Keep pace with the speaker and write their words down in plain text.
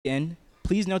In,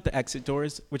 please note the exit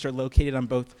doors, which are located on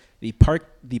both the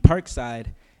park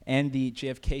side and the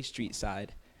JFK Street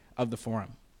side of the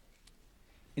forum.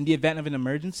 In the event of an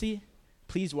emergency,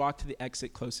 please walk to the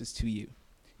exit closest to you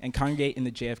and congregate in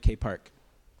the JFK Park.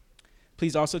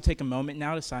 Please also take a moment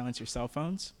now to silence your cell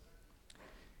phones.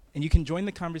 And you can join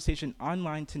the conversation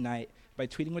online tonight by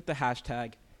tweeting with the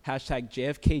hashtag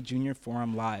JFK Junior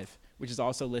Forum Live, which is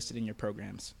also listed in your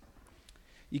programs.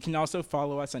 You can also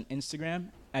follow us on Instagram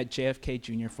at JFK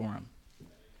Junior Forum.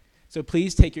 So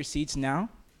please take your seats now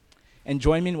and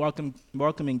join me in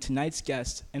welcoming tonight's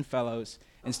guests and fellows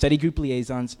and study group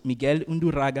liaisons Miguel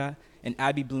Undurraga and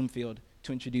Abby Bloomfield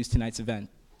to introduce tonight's event.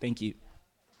 Thank you.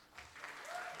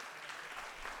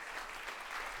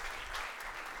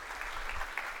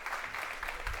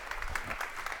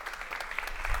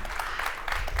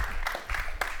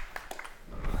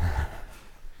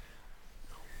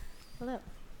 Hello.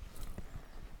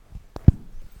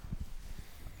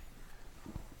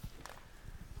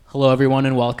 Hello, everyone,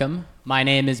 and welcome. My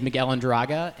name is Miguel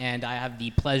Undurraga, and I have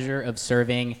the pleasure of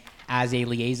serving as a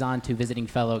liaison to visiting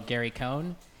fellow Gary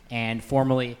Cohn and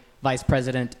formerly vice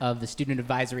president of the Student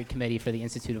Advisory Committee for the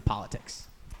Institute of Politics.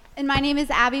 And my name is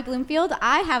Abby Bloomfield.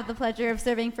 I have the pleasure of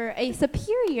serving for a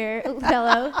superior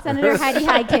fellow, Senator Heidi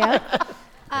Heitkamp.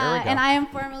 And I am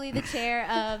formerly the chair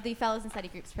of the Fellows and Study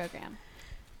Groups program.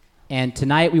 And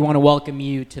tonight, we want to welcome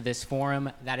you to this forum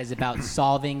that is about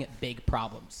solving big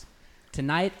problems.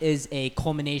 Tonight is a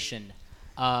culmination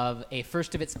of a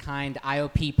first-of-its-kind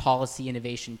IOP Policy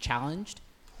Innovation Challenge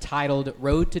titled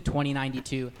Road to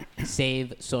 2092,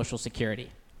 Save Social Security.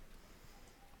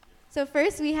 So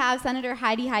first, we have Senator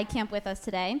Heidi Heitkamp with us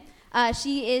today.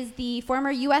 She is the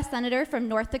former U.S. Senator from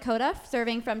North Dakota,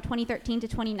 serving from 2013 to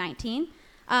 2019.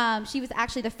 She was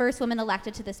actually the first woman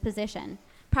elected to this position.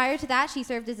 Prior to that, she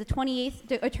served as the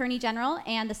 28th Attorney General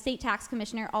and the State Tax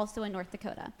Commissioner, also in North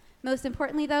Dakota. Most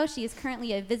importantly, though, she is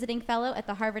currently a visiting fellow at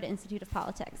the Harvard Institute of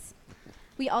Politics.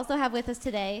 We also have with us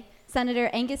today Senator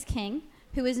Angus King,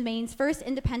 who is Maine's first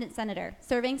independent senator,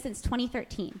 serving since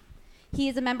 2013. He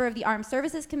is a member of the Armed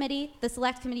Services Committee, the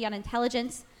Select Committee on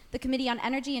Intelligence, the Committee on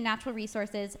Energy and Natural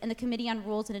Resources, and the Committee on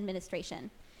Rules and Administration.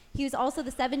 He was also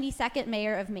the 72nd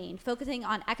mayor of Maine, focusing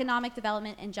on economic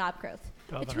development and job growth.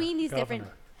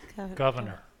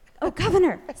 Governor. Oh,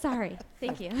 governor. Sorry.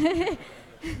 Thank you.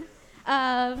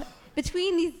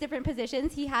 Between these different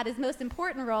positions, he had his most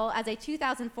important role as a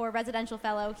 2004 residential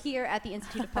fellow here at the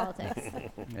Institute of Politics.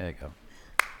 There you go.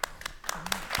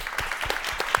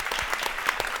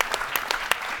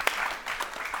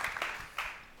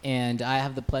 And I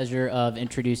have the pleasure of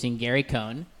introducing Gary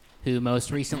Cohn, who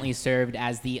most recently served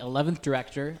as the 11th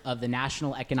director of the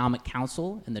National Economic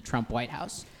Council in the Trump White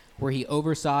House, where he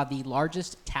oversaw the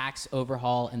largest tax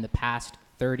overhaul in the past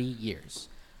 30 years.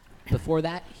 Before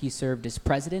that, he served as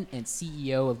president and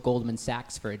CEO of Goldman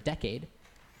Sachs for a decade.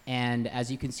 And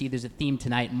as you can see, there's a theme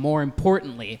tonight. More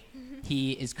importantly,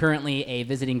 he is currently a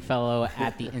visiting fellow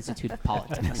at the Institute of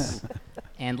Politics.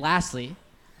 And lastly,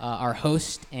 our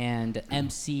host and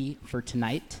MC for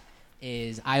tonight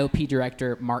is IOP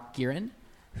Director Mark Gearin,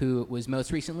 who was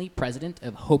most recently president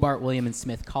of Hobart William and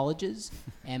Smith Colleges,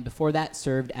 and before that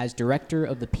served as director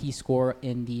of the Peace Corps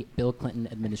in the Bill Clinton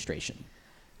administration.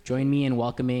 Join me in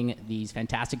welcoming these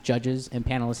fantastic judges and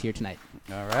panelists here tonight.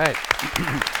 All right.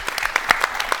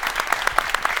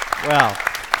 Well,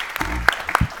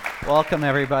 welcome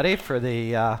everybody for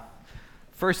the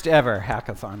first ever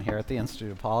hackathon here at the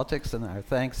Institute of Politics, and our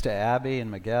thanks to Abby and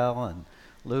Miguel and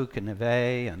Luke and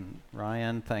Neve and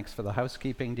Ryan. Thanks for the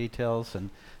housekeeping details,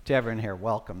 and to everyone here,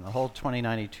 welcome. The whole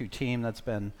 2092 team that's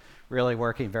been really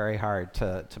working very hard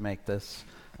to make this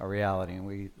a reality, and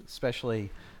we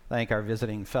especially thank our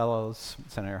visiting fellows,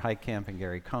 Senator Heitkamp and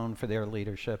Gary Cohn, for their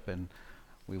leadership, and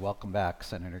we welcome back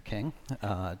Senator King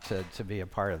to be a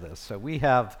part of this. So we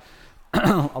have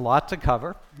a lot to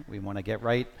cover. We want to get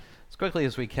right as quickly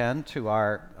as we can to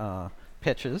our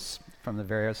pitches from the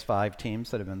various 5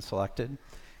 teams that have been selected.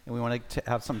 And we want to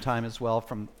have some time as well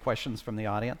from questions from the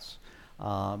audience.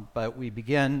 But we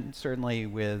begin certainly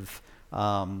with,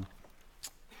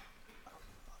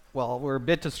 well, we're a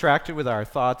bit distracted with our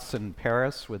thoughts in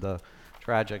Paris with a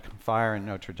tragic fire in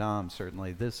Notre Dame,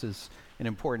 certainly. This is an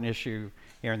important issue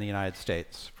here in the United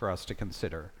States for us to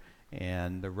consider.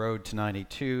 And the road to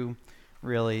 92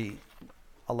 really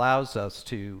allows us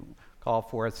to call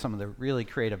forth some of the really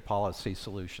creative policy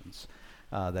solutions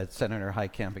that Senator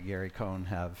Heitkamp and Gary Cohn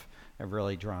have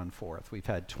really drawn forth. We've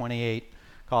had 28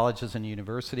 colleges and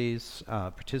universities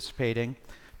participating,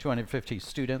 250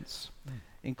 students,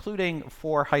 including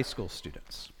 4 high school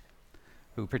students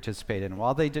who participated. And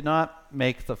while they did not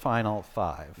make the final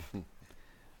 5,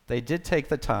 they did take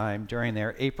the time during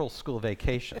their April school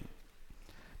vacation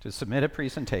to submit a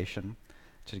presentation,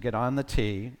 to get on the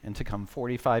T, and to come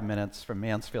 45 minutes from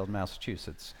Mansfield,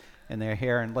 Massachusetts. And they're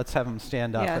here, and let's have them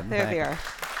stand up. Yeah, and there thank they them.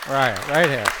 are. Right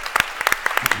here.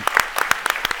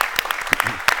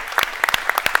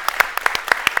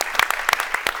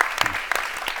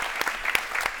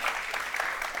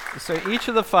 So each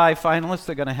of the 5 finalists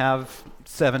are going to have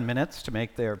 7 minutes to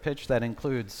make their pitch. That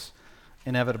includes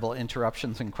inevitable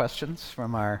interruptions and questions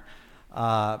from our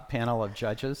panel of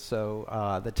judges.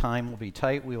 So the time will be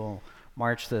tight. We will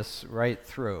march this right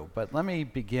through. But let me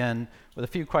begin with a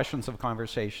few questions of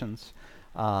conversations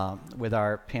with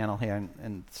our panel here.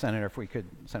 And Senator,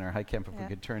 Senator Heitkamp, if we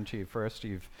could turn to you first.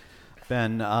 You've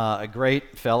been a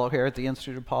great fellow here at the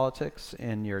Institute of Politics,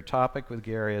 and your topic with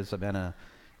Gary has been an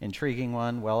intriguing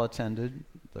one, well attended,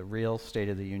 the real State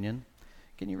of the Union.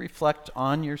 Can you reflect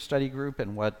on your study group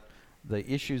and what the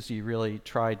issues you really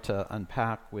tried to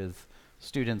unpack with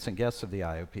students and guests of the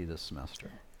IOP this semester?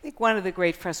 I think one of the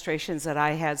great frustrations that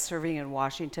I had serving in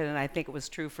Washington, and I think it was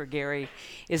true for Gary,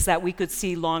 is that we could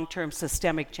see long-term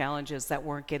systemic challenges that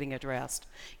weren't getting addressed.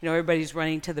 You know, everybody's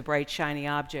running to the bright, shiny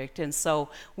object, and so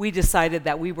we decided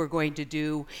that we were going to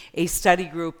do a study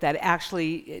group that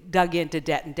actually dug into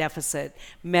debt and deficit,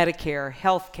 Medicare,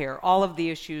 healthcare, all of the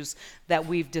issues that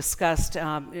we've discussed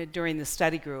during the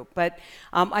study group. But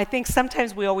I think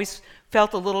sometimes we always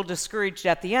felt a little discouraged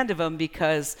at the end of them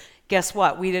because guess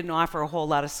what? We didn't offer a whole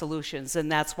lot of solutions,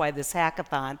 and that's why this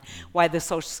hackathon, why the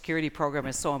Social Security program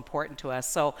is so important to us.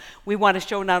 So we want to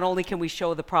show not only can we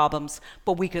show the problems,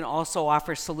 but we can also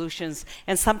offer solutions.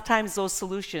 And sometimes those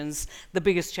solutions, the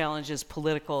biggest challenge is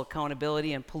political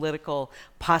accountability and political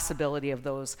possibility of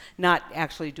those, not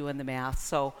actually doing the math.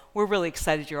 So we're really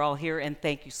excited you're all here, and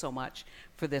thank you so much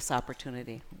for this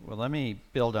opportunity. Well, let me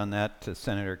build on that to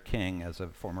Senator King. As a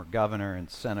former governor and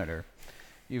senator,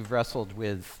 you've wrestled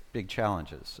with big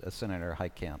challenges, as Senator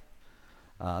Heitkamp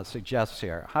suggests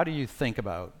here. How do you think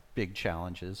about big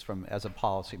challenges as a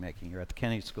policymaker? You're at the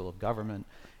Kennedy School of Government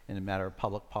in a matter of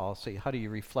public policy. How do you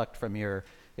reflect from your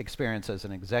experience as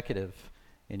an executive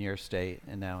in your state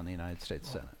and now in the United States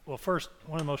Senate? Well, first,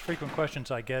 one of the most frequent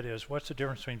questions I get is, what's the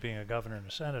difference between being a governor and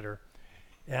a senator?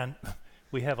 And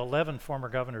we have 11 former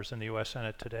governors in the U.S.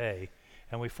 Senate today,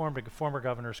 and we formed a former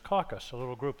governor's caucus, a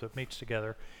little group that meets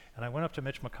together. And I went up to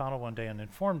Mitch McConnell one day and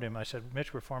informed him. I said,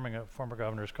 Mitch, we're forming a former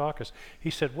governor's caucus. He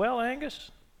said, well,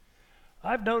 Angus,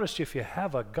 I've noticed if you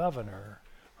have a governor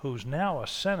who's now a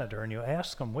senator and you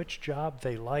ask them which job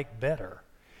they like better,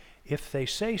 if they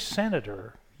say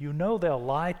senator, you know they'll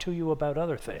lie to you about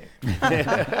other things. I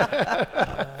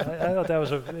thought that was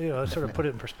sort of put it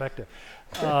in perspective.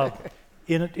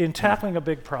 In tackling a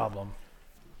big problem,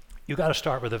 you got to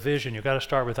start with a vision. You got to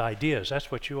start with ideas.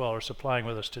 That's what you all are supplying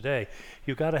with us today.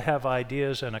 You got to have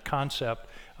ideas and a concept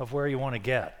of where you want to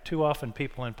get. Too often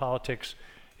people in politics,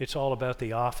 it's all about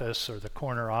the office or the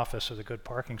corner office or the good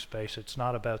parking space. It's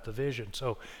not about the vision.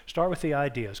 So start with the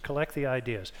ideas, collect the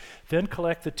ideas, then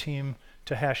collect the team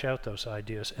to hash out those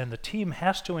ideas. And the team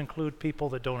has to include people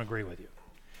that don't agree with you.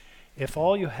 If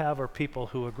all you have are people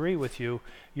who agree with you,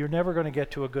 you're never going to get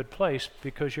to a good place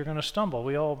because you're going to stumble.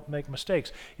 We all make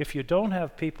mistakes. If you don't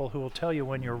have people who will tell you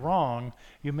when you're wrong,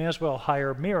 you may as well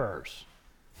hire mirrors.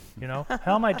 You know,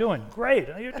 how am I doing? Great.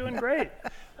 You're doing great.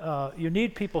 You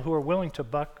need people who are willing to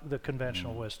buck the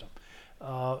conventional wisdom.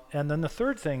 And then the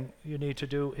third thing you need to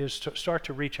do is to start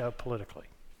to reach out politically.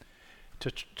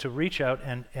 To reach out,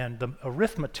 and the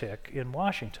arithmetic in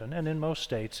Washington and in most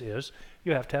states is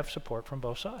you have to have support from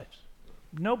both sides.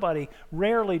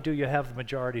 Rarely do you have the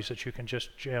majorities that you can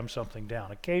just jam something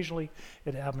down. Occasionally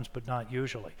it happens, but not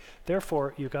usually.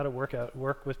 Therefore, you've got to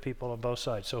work with people on both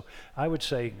sides. So I would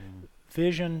say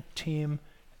vision, team,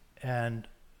 and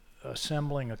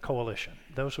assembling a coalition.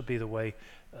 Those would be the way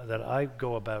that I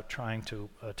go about trying to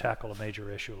tackle a major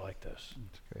issue like this.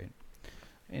 That's great.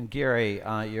 And Gary,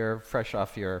 you're fresh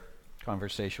off your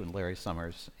conversation with Larry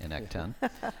Summers in Act 10.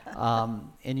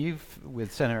 And you've,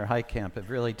 with Senator Heitkamp, have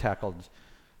really tackled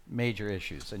major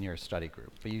issues in your study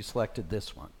group. But you selected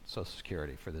this one, Social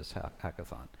Security, for this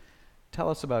hackathon. Tell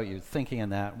us about your thinking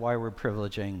in that, why we're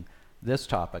privileging this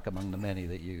topic among the many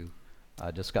that you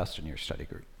discussed in your study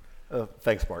group.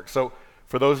 Thanks, Mark. So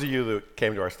for those of you that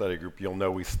came to our study group, you'll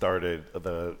know we started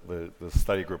the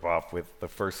study group off with the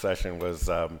first session was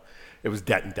it was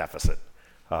debt and deficit.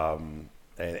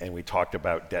 And we talked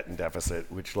about debt and deficit,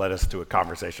 which led us to a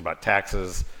conversation about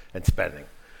taxes and spending.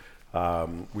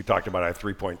 We talked about our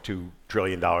 $3.2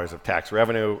 trillion of tax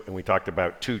revenue, and we talked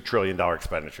about $2 trillion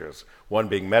expenditures, one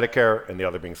being Medicare and the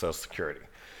other being Social Security.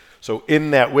 So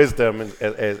in that wisdom,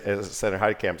 as Senator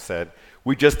Heitkamp said,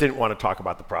 We just didn't want to talk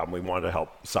about the problem. We wanted to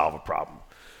help solve a problem.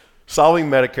 Solving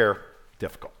Medicare,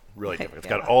 difficult, really difficult. It's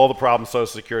got all the problems Social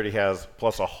Security has,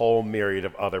 plus a whole myriad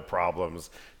of other problems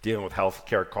dealing with health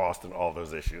care costs and all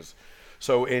those issues.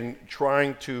 So in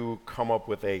trying to come up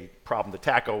with a problem to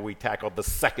tackle, we tackled the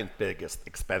second biggest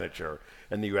expenditure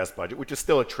in the U.S. budget, which is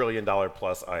still $1 trillion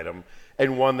plus item,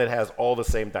 and one that has all the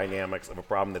same dynamics of a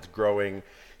problem that's growing,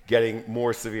 getting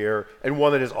more severe, and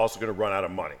one that is also going to run out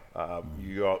of money.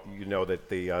 You know that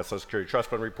the Social Security Trust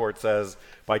Fund report says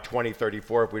by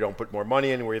 2034, if we don't put more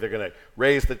money in, we're either going to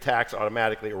raise the tax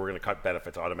automatically or we're going to cut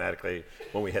benefits automatically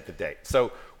when we hit the date.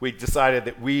 So we decided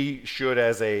that we should,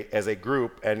 as a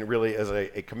group and really as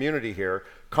a community here,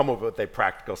 come up with a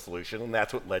practical solution, and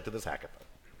that's what led to this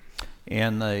hackathon.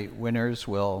 And the winners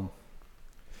will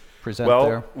present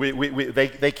their... Well,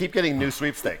 they keep getting new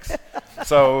sweepstakes.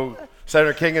 So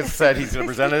Senator King has said he's going to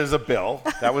present it as a bill.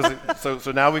 That was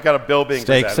so now we've got a bill being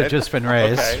presented. Stakes have just been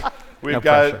raised. Okay. We've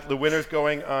got the winners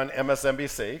going on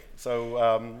MSNBC.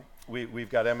 So we've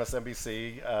got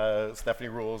MSNBC. Stephanie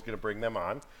Rule is going to bring them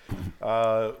on.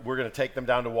 We're going to take them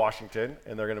down to Washington,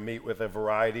 and they're going to meet with a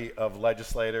variety of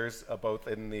legislators, both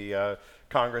in the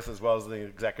Congress as well as the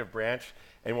executive branch,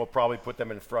 and we'll probably put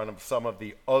them in front of some of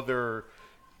the other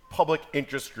public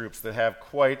interest groups that have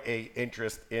quite an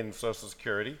interest in Social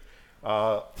Security.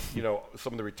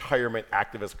 Some of the retirement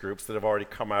activist groups that have already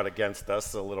come out against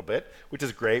us a little bit, which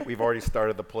is great. We've already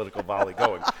started the political volley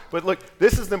going. But look,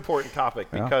 this is an important topic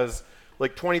because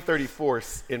like 2034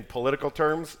 in political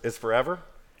terms is forever.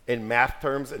 In math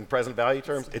terms and present value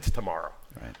terms, it's tomorrow.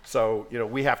 Right. So,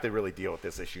 we have to really deal with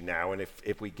this issue now. And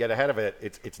if we get ahead of it,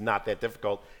 it's not that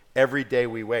difficult. Every day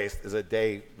we waste is a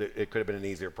day that it could have been an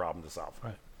easier problem to solve.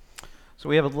 Right. So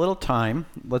we have a little time.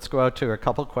 Let's go out to a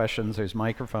couple questions. There's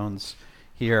microphones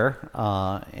here,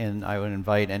 and I would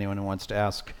invite anyone who wants to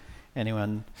ask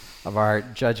anyone of our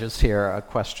judges here a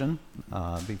question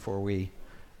before we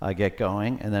get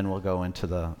going, and then we'll go into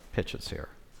the pitches here.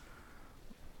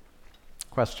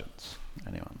 Questions?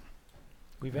 Anyone?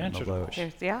 We've answered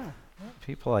them. Yeah.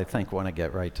 People, I think, want to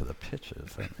get right to the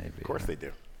pitches. That may be of course they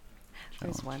do.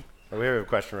 There's one. We have a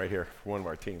question right here for one of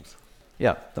our teams.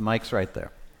 Yeah, the mic's right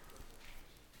there.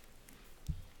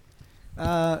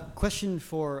 Question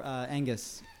for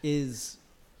Angus is,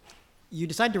 you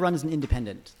decide to run as an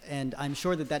independent, and I'm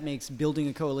sure that makes building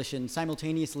a coalition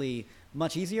simultaneously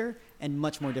much easier and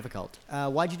much more difficult.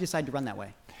 Why did you decide to run that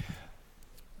way?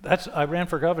 I ran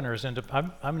for governor as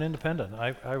I'm an independent.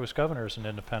 I was governor as an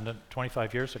independent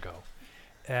 25 years ago.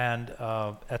 And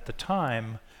at the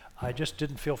time, I just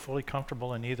didn't feel fully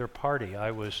comfortable in either party. I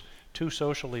was too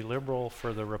socially liberal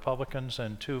for the Republicans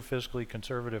and too fiscally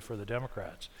conservative for the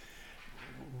Democrats.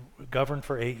 Governed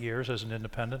for 8 years as an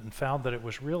independent and found that it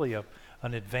was really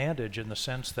an advantage in the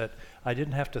sense that I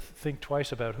didn't have to think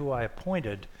twice about who I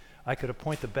appointed. I could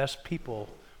appoint the best people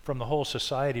from the whole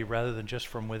society rather than just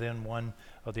from within one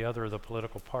or the other of the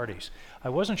political parties. I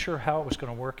wasn't sure how it was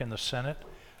going to work in the Senate.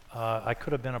 I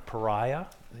could have been a pariah.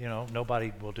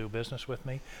 Nobody will do business with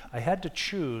me. I had to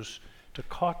choose to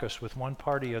caucus with one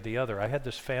party or the other. I had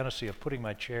this fantasy of putting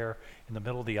my chair in the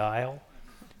middle of the aisle,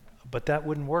 but that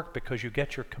wouldn't work because you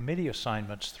get your committee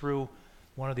assignments through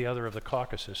one or the other of the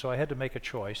caucuses. So I had to make a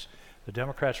choice. The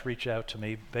Democrats reached out to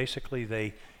me. Basically,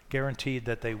 they guaranteed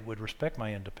that they would respect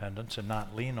my independence and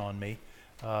not lean on me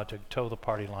to toe the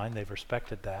party line. They've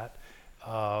respected that.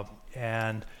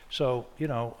 And so,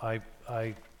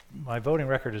 my voting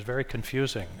record is very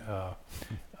confusing.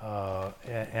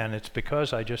 And it's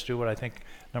because I just do what I think,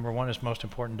 number one, is most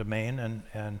important to Maine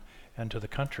and to the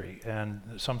country. And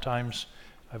sometimes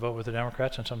I vote with the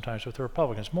Democrats and sometimes with the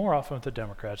Republicans. More often with the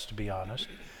Democrats, to be honest,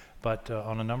 but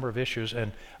on a number of issues.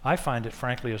 And I find it,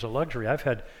 frankly, as a luxury. I've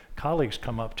had colleagues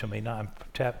come up to me. Now I'm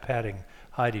patting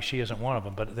Heidi. She isn't one of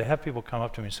them, but they have people come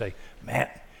up to me and say, "Man,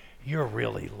 you're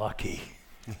really lucky.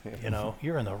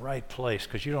 You're in the right place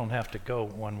because you don't have to go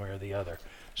one way or the other."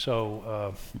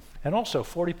 So, and also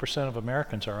 40% of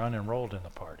Americans are unenrolled in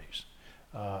the parties.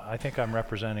 I think I'm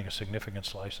representing a significant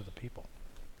slice of the people.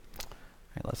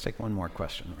 All right, let's take one more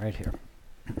question right here.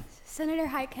 Senator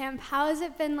Heitkamp, how has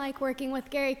it been like working with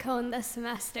Gary Cohn this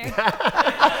semester?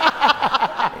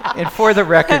 And for the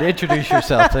record, introduce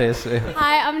yourself, please.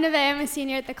 Hi, I'm Neve. I'm a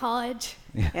senior at the college.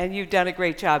 And you've done a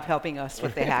great job helping us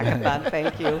with the hackathon.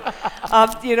 Thank you.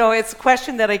 It's a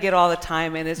question that I get all the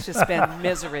time, and it's just been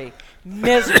misery.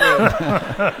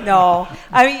 No.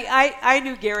 I mean, I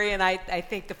knew Gary, and I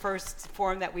think the first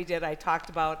forum that we did, I talked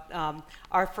about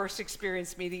our first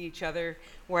experience meeting each other,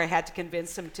 where I had to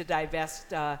convince him to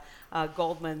divest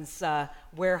Goldman's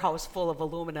warehouse full of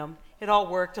aluminum. It all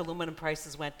worked. Aluminum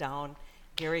prices went down.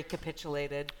 Gary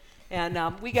capitulated. And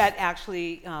we got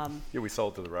actually... Yeah, we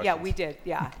sold to the Russians. Yeah, we did,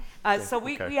 yeah. So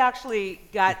we actually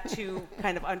got to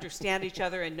kind of understand each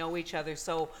other and know each other.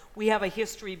 So we have a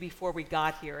history before we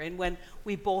got here. And when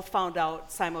we both found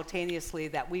out simultaneously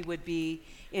that we would be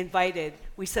invited,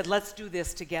 we said, let's do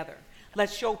this together.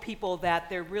 Let's show people that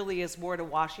there really is more to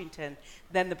Washington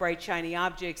than the bright, shiny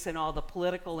objects and all the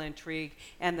political intrigue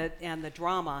and the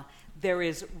drama. There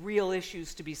is real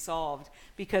issues to be solved,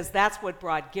 because that's what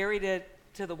brought Gary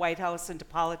to the White House and to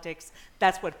politics.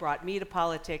 That's what brought me to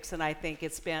politics, and I think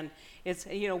it's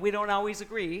we don't always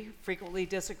agree, frequently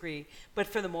disagree, but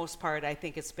for the most part, I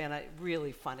think it's been a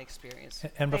really fun experience.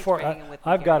 And Thanks before, for hanging with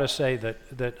me, I've Gary. got to say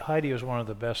that Heidi is one of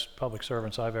the best public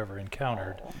servants I've ever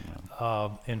encountered.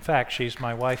 In fact, she's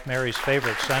my wife Mary's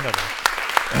favorite senator.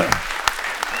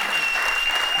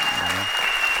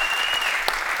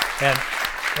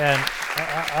 And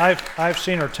I've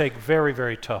seen her take very,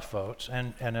 very tough votes,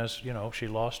 and as you know, she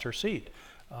lost her seat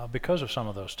because of some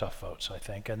of those tough votes, I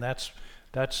think, and that's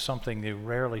something you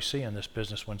rarely see in this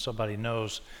business, when somebody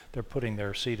knows they're putting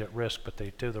their seat at risk, but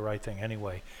they do the right thing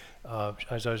anyway.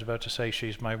 As I was about to say,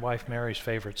 she's my wife Mary's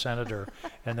favorite senator,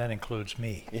 and that includes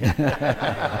me.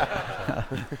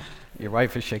 Your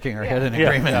wife is shaking her head in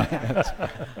agreement.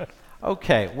 Yeah.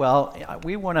 Okay, well,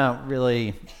 we want to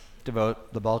really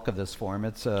devote the bulk of this forum.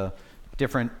 It's a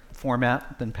different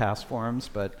format than past forums,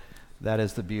 but that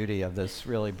is the beauty of this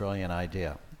really brilliant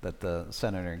idea that the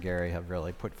Senator and Gary have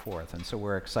really put forth, and so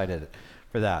we're excited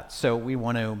for that. So we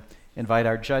want to invite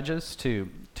our judges to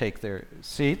take their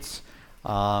seats.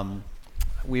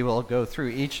 We will go through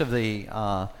each of the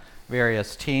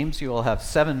various teams. You will have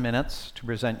 7 minutes to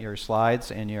present your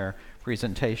slides and your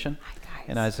presentation.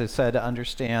 And as I said,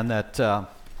 understand that,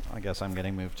 I guess I'm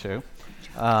getting moved too.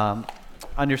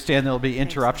 Understand there will be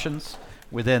interruptions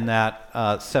within that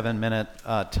 7-minute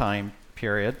time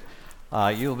period.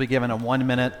 You'll be given a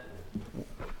 1-minute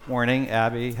warning.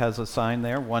 Abby has a sign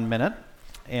there, 1 minute,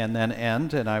 and then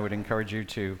end. And I would encourage you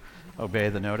to obey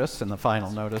the notice and the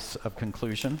final notice of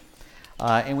conclusion.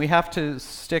 And we have to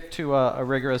stick to a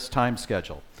rigorous time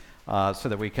schedule so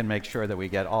that we can make sure that we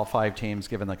get all 5 teams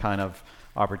given the kind of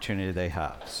opportunity they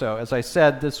have. So as I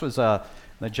said, this was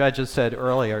the judges said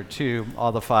earlier to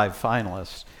all the 5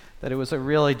 finalists that it was a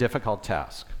really difficult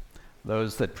task.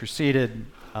 Those that preceded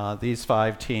these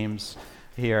 5 teams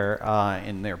here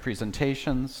in their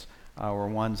presentations were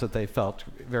ones that they felt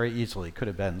very easily could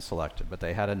have been selected, but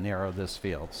they had to narrow this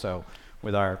field. So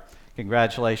with our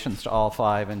congratulations to all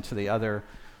 5 and to the other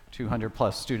 200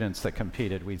 plus students that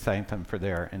competed, we thank them for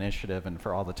their initiative and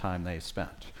for all the time they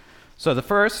spent. So the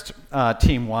first,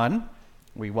 Team 1,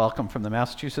 we welcome from the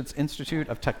Massachusetts Institute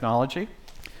of Technology,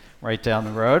 right down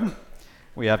the road.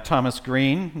 We have Thomas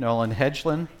Green, Nolan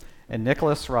Hedgeland, and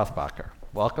Nicholas Rothbacher.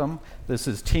 Welcome. This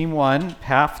is Team 1,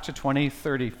 Path to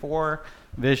 2034,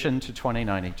 Vision to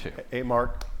 2092. Hey,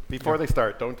 Mark, before they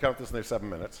start, don't count this in their 7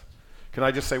 minutes. Can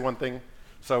I just say one thing?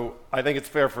 So I think it's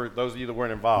fair for those of you that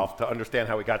weren't involved to understand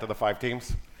how we got to the 5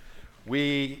 teams.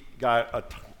 We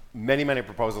got many, many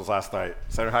proposals last night.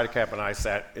 Senator Heitkamp and I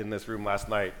sat in this room last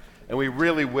night, and we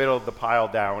really whittled the pile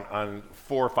down on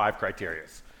 4 or 5 criteria.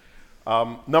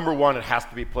 Number 1, it has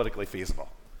to be politically feasible.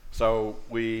 So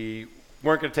we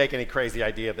weren't going to take any crazy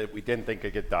idea that we didn't think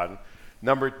could get done.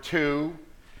 Number 2,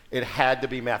 it had to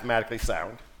be mathematically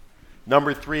sound.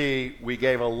 Number 3, we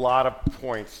gave a lot of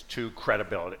points to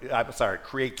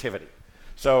creativity.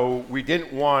 So we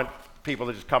didn't want people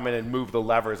to just come in and move the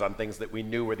levers on things that we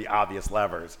knew were the obvious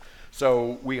levers.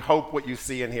 So we hope what you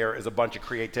see in here is a bunch of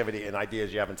creativity and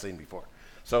ideas you haven't seen before.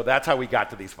 So that's how we got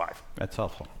to these 5. That's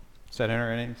helpful.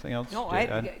 Senator, anything else? No,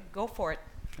 go for it,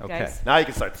 okay. guys. Now you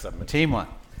can start the 7 minutes. Team 1.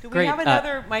 Do we Great. have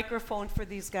another microphone for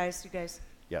these guys, you guys?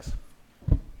 Yes.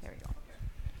 There you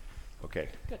go. Okay.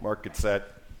 Mark, get set,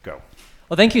 go.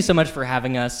 Well, thank you so much for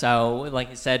having us. So, like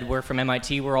I said, we're from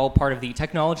MIT. We're all part of the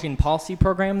Technology and Policy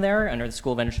program there under the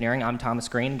School of Engineering. I'm Thomas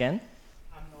Green again.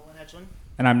 I'm Nolan Hedgeland.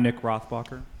 And I'm Nick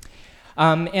Rothbacher.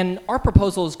 And our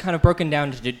proposal is kind of broken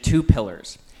down into 2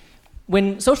 pillars.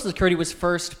 When Social Security was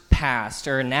first passed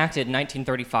or enacted in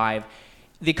 1935,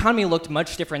 the economy looked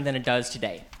much different than it does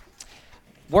today.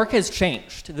 Work has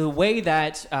changed. The way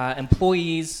that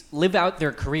employees live out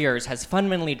their careers has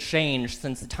fundamentally changed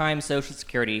since the time Social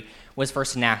Security was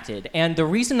first enacted. And the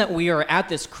reason that we are at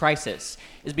this crisis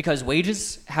is because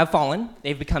wages have fallen,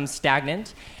 they've become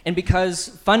stagnant, and because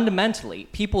fundamentally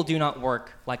people do not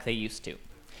work like they used to.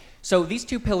 So these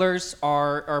 2 pillars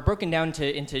are broken down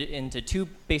into 2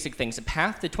 basic things. A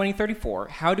path to 2034,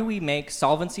 how do we make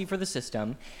solvency for the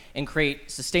system and create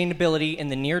sustainability in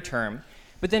the near term?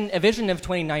 But then a vision of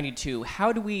 2092,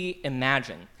 how do we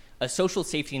imagine a social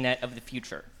safety net of the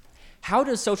future? how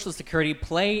does Social Security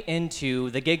play into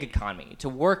the gig economy, to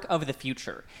work of the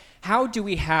future? How do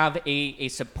we have a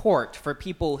support for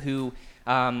people who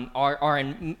are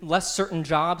in less certain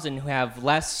jobs and who have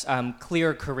less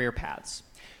clear career paths?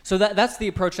 So that's the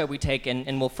approach that we take,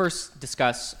 and we'll first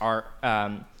discuss our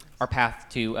path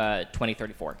to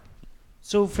 2034.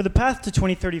 So for the path to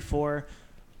 2034,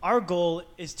 our goal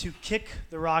is to kick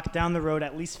the rock down the road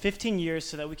at least 15 years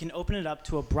so that we can open it up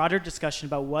to a broader discussion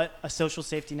about what a social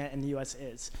safety net in the U.S.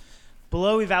 is.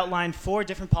 Below, we've outlined 4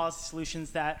 different policy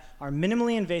solutions that are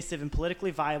minimally invasive and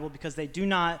politically viable because they do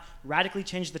not radically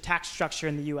change the tax structure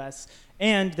in the U.S.,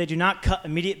 and they do not cut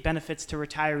immediate benefits to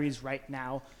retirees right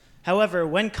now. However,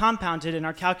 when compounded in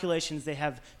our calculations, they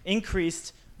have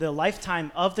increased the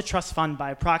lifetime of the trust fund by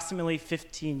approximately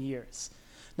 15 years.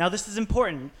 Now, this is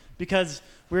important because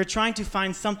we're trying to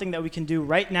find something that we can do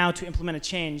right now to implement a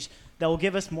change that will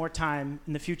give us more time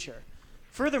in the future.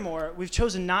 Furthermore, we've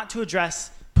chosen not to address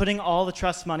putting all the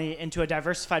trust money into a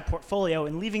diversified portfolio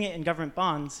and leaving it in government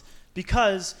bonds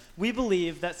because we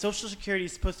believe that Social Security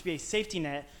is supposed to be a safety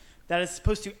net that is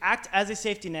supposed to act as a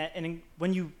safety net, and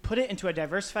when you put it into a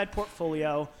diversified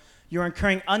portfolio, you're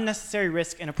incurring unnecessary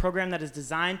risk in a program that is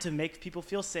designed to make people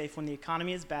feel safe when the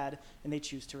economy is bad and they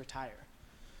choose to retire.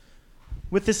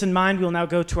 With this in mind, we'll now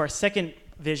go to our second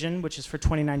vision, which is for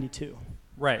 2092.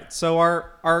 Right. So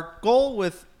our goal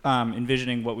with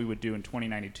envisioning what we would do in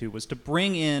 2092 was to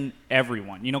bring in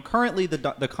everyone. You know, currently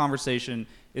the conversation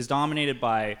is dominated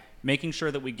by making sure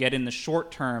that we get in the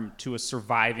short term to a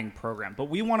surviving program. But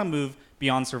we want to move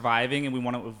beyond surviving, and we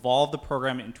want to evolve the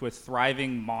program into a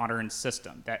thriving modern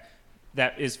system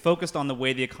that is focused on the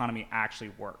way the economy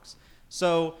actually works.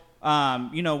 So,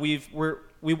 you know,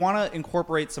 we want to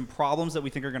incorporate some problems that we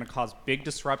think are going to cause big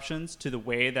disruptions to the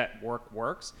way that work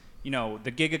works. You know, the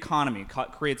gig economy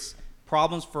creates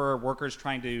problems for workers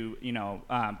trying to, you know,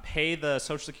 pay the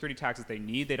Social Security taxes they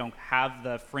need. They don't have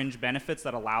the fringe benefits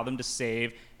that allow them to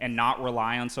save and not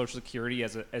rely on Social Security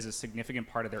as a significant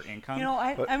part of their income. You know,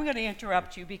 I'm going to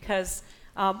interrupt you because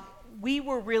we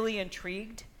were really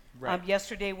intrigued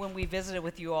yesterday when we visited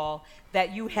with you all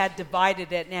that you had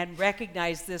divided it and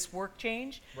recognized this work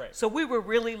change. Right. So we were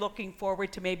really looking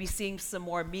forward to maybe seeing some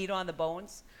more meat on the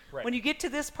bones. Right. When you get to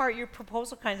this part, your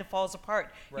proposal kind of falls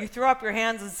apart. Right. You throw up your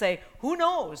hands and say, who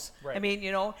knows? Right. I mean,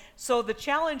 you know, so the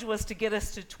challenge was to get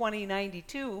us to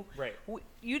 2092. Right.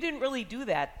 You didn't really do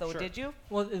that, though, Sure. did you?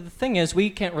 Well, the thing is, we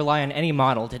can't rely on any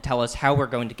model to tell us how we're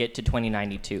going to get to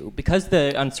 2092 because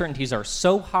the uncertainties are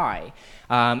so high,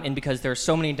 and because there are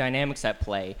so many dynamics at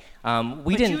play.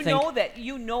 We didn't think.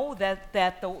 You know that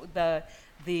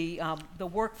the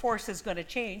workforce is going to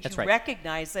change. That's you right.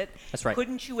 recognize it. That's right.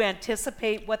 Couldn't you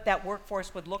anticipate what that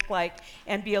workforce would look like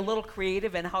and be a little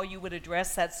creative in how you would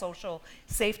address that social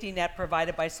safety net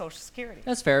provided by Social Security?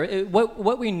 That's fair.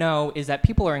 What we know is that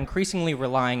people are increasingly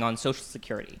relying on Social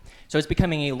Security. So it's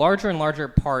becoming a larger and larger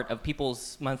part of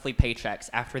people's monthly paychecks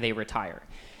after they retire.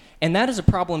 And that is a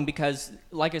problem because,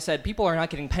 like I said, people are not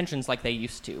getting pensions like they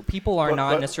used to. People are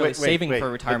not necessarily saving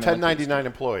for retirement. The 1099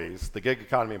 employees, the gig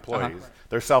economy employees,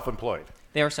 they're self-employed.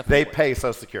 They are self-employed. They pay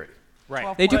Social Security.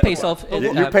 Right. They do pay self.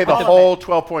 You pay the whole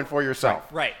 12.4 yourself.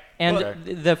 Right. And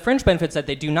the fringe benefits that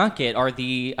they do not get are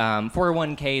the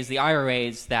 401ks, the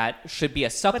IRAs that should be a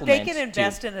supplement. But they can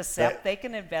invest in a SEP. They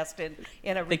can invest in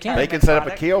a retirement They can set up a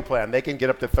product. KEO plan. They can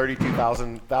get up to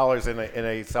 $32,000 in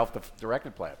a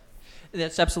self-directed plan.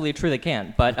 That's absolutely true. They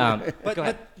can, but go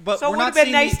ahead. But So we're it would not have been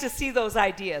seeing nice to see those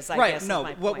ideas, I guess. No, is my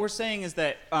what point. we're saying is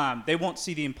that they won't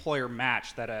see the employer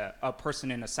match that a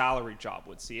person in a salary job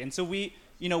would see. And so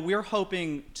we're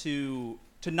hoping to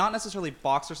not necessarily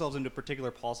box ourselves into a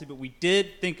particular policy, but we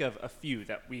did think of a few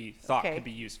that we thought could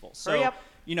be useful. Hurry So, up.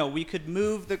 we could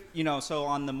move so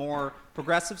on the more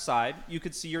progressive side, you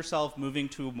could see yourself moving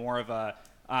to more of a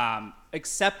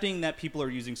accepting that people are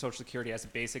using Social Security as a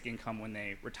basic income when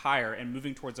they retire and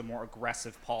moving towards a more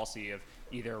aggressive policy of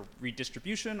either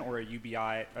redistribution or a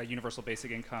UBI, a universal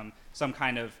basic income, some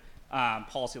kind of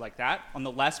policy like that. On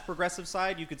the less progressive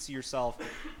side, you could see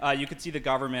the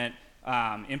government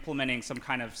implementing some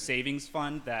kind of savings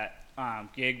fund that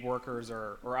gig workers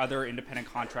or other independent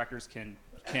contractors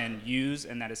can use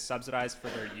and that is subsidized for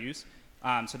their use,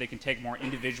 so they can take more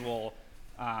individual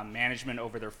management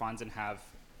over their funds and have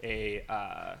a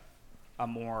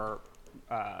more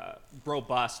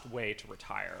robust way to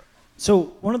retire.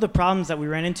 So one of the problems that we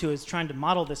ran into is trying to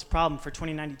model this problem for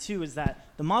 2092 is that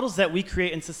the models that we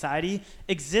create in society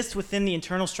exist within the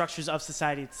internal structures of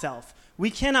society itself.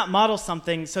 We cannot model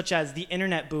something such as the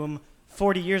internet boom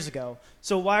 40 years ago.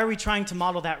 So why are we trying to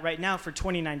model that right now for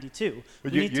 2092?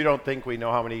 But you don't think we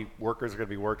know how many workers are going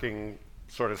to be working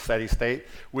sort of steady state.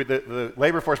 With the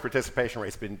labor force participation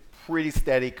rate's been pretty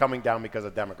steady, coming down because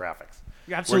of demographics.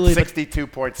 You're absolutely. We're at 62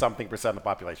 point something % of the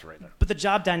population right now. But the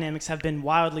job dynamics have been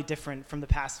wildly different from the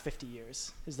past 50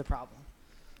 years, is the problem.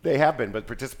 They have been, but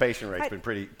participation rate's been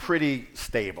pretty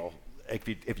stable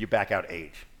if you back out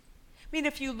age. I mean,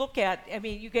 if you look at, I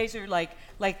mean, you guys are like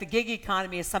the gig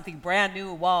economy is something brand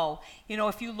new. Wow. You know,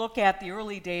 if you look at the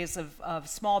early days of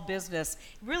small business,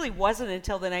 it really wasn't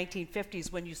until the 1950s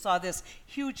when you saw this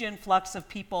huge influx of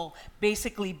people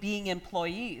basically being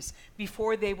employees.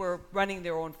 Before they were running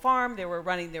their own farm, they were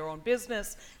running their own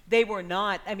business. They were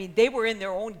not, I mean, they were in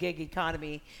their own gig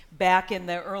economy back in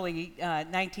the early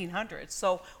 1900s.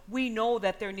 So we know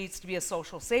that there needs to be a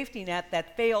social safety net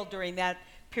that failed during that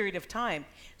period of time.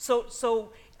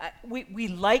 So we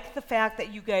like the fact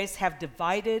that you guys have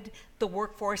divided the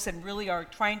workforce and really are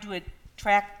trying to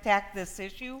attack this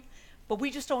issue, but we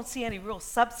just don't see any real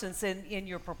substance in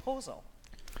your proposal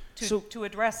to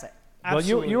address it. Well,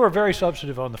 you were very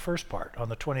substantive on the first part, on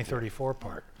the 2034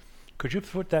 part. Could you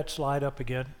put that slide up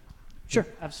again? Sure,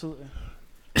 absolutely.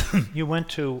 You went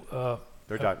to...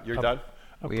 They're done. You're done?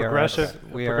 We are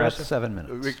at 7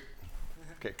 minutes.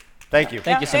 Okay. Thank you.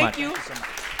 Thank you so much. Thank you.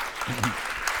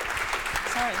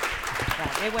 Sorry.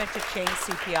 Yeah, they went to change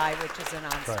CPI, which is a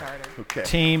non-starter. Right. Okay.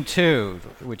 Team 2,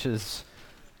 which is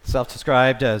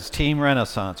self-described as Team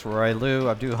Renaissance. Roy Liu,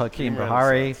 Abdul Hakim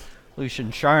Bahari,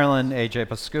 Lucian Charlin, AJ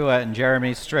Pascua, and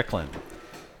Jeremy Strickland.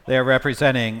 They are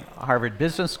representing Harvard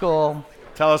Business School.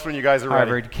 Tell us when you guys are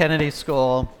Harvard ready. Kennedy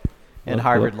School, and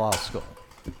Harvard Law School.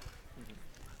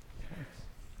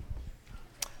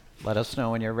 Let us know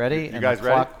when you're ready, and the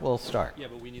clock will start. Yeah,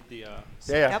 but we need the...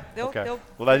 Yeah. Yep, okay. they'll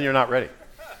Well, then you're not ready.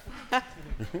 Oh,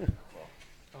 thank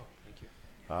you.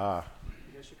 Ah,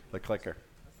 the clicker.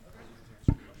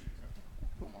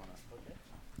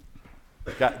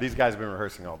 These guys have been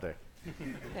rehearsing all day.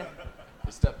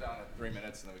 We step down at 3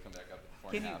 minutes, and then we come back up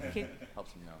at 4.5.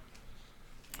 Helps them know.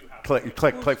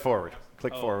 Click forward.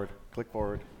 Click forward. Click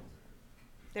forward.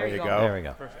 There you go. There we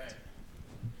go. Perfect.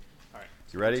 All right.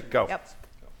 You ready? Go. Yep.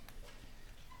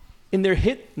 In their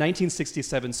hit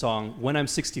 1967 song, When I'm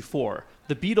 64,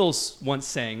 the Beatles once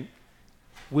sang,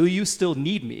 "Will you still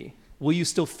need me? Will you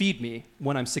still feed me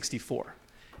when I'm 64?"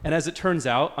 And as it turns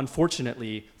out,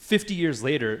 unfortunately, 50 years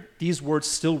later, these words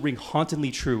still ring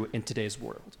hauntingly true in today's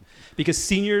world. Because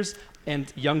seniors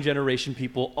and young generation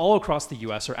people all across the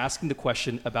US are asking the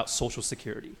question about Social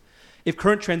Security. If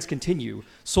current trends continue,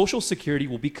 Social Security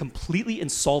will be completely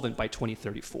insolvent by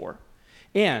 2034.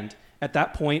 And at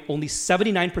that point, only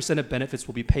 79% of benefits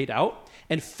will be paid out,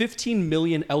 and 15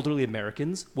 million elderly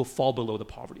Americans will fall below the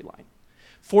poverty line.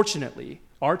 Fortunately,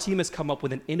 our team has come up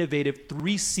with an innovative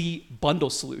 3C bundle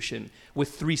solution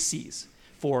with 3 Cs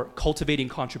for cultivating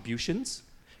contributions,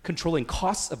 controlling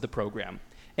costs of the program,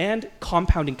 and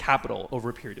compounding capital over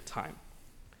a period of time.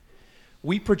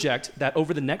 We project that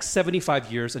over the next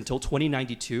 75 years until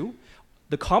 2092,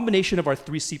 the combination of our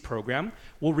 3C program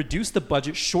will reduce the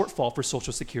budget shortfall for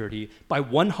Social Security by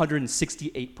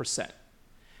 168%.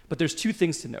 But there's 2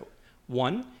 things to note.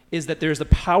 One is that there's the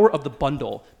power of the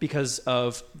bundle because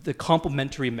of the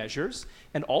complementary measures,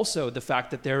 and also the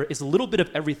fact that there is a little bit of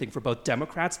everything for both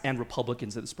Democrats and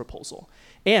Republicans in this proposal.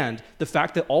 And the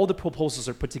fact that all the proposals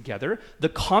are put together, the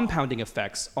compounding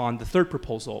effects on the third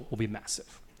proposal will be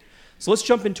massive. So let's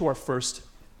jump into our first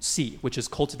C, which is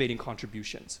cultivating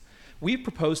contributions. We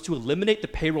propose to eliminate the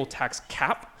payroll tax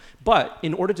cap, but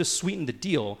in order to sweeten the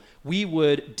deal, we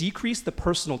would decrease the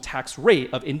personal tax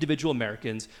rate of individual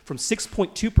Americans from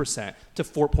 6.2% to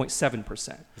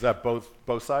 4.7%. Is that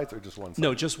both sides or just one side?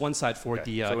 No, just one side for Okay.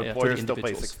 the So for the employers still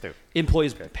individuals. pay 6.2.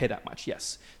 Employees Okay. pay that much,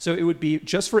 yes. So it would be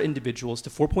just for individuals to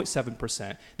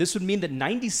 4.7%. This would mean that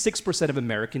 96% of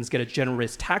Americans get a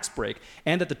generous tax break,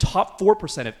 and that the top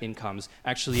 4% of incomes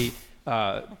actually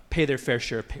pay their fair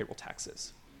share of payroll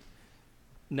taxes.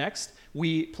 Next,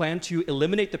 we plan to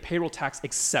eliminate the payroll tax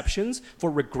exceptions for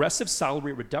regressive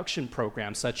salary reduction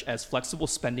programs such as flexible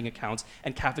spending accounts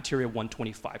and cafeteria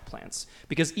 125 plans.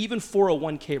 Because even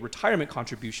 401k retirement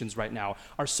contributions right now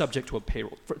are subject to a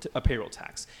payroll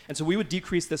tax. And so we would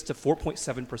decrease this to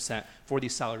 4.7% for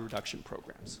these salary reduction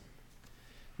programs.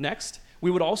 Next, we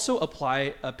would also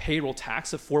apply a payroll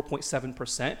tax of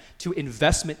 4.7% to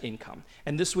investment income.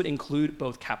 And this would include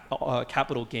both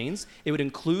capital gains. It would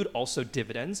include also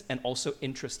dividends and also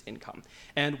interest income.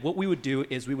 And what we would do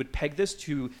is we would peg this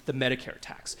to the Medicare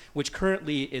tax, which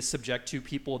currently is subject to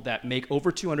people that make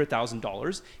over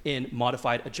 $200,000 in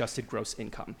modified adjusted gross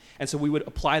income. And so we would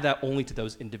apply that only to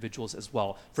those individuals as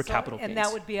well for capital gains. And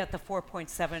that would be at the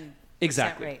 4.7%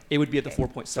 Exactly. rate. It would be at the Okay.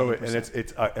 4.7%. So and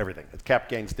it's everything. It's cap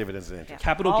gains, dividends, and interest.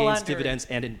 Capital All gains, under- dividends,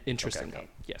 and interest Okay. income.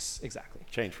 Yes, exactly.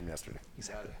 Change from yesterday.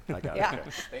 Exactly. I got Yeah.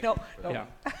 it. No. Yeah.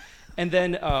 And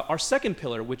then our second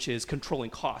pillar, which is controlling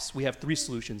costs, we have 3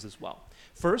 solutions as well.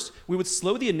 First, we would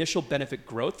slow the initial benefit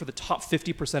growth for the top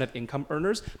 50% of income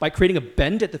earners by creating a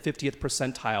bend at the 50th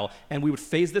percentile, and we would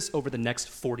phase this over the next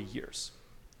 40 years.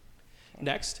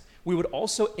 Next, we would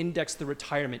also index the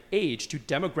retirement age to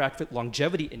demographic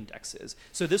longevity indexes.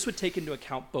 So this would take into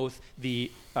account both the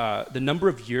number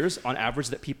of years on average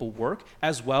that people work,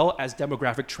 as well as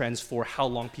demographic trends for how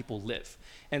long people live.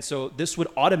 And so this would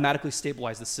automatically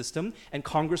stabilize the system, and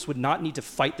Congress would not need to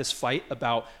fight this fight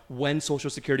about when Social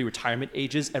Security retirement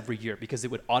ages every year, because it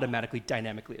would automatically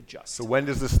dynamically adjust. So when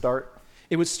does this start?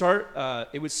 It would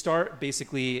start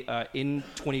basically in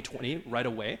 2020 right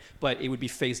away, but it would be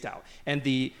phased out. And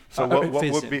the So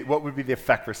phased in. what would be the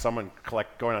effect for someone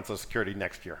going on Social Security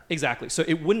next year? Exactly. So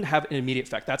it wouldn't have an immediate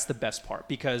effect. That's the best part,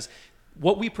 because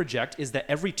what we project is that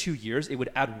every 2 years, it would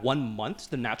add 1 month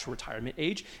to the natural retirement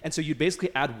age. And so you'd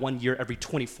basically add 1 year every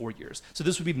 24 years. So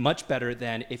this would be much better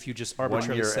than if you just arbitrarily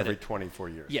 1 year set every it. 24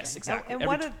 years. Yes, exactly. And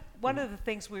one of the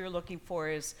things we were looking for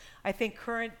is, I think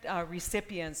current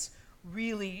recipients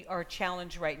really are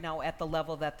challenged right now at the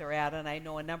level that they're at, and I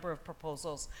know a number of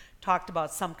proposals talked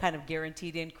about some kind of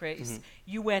guaranteed increase.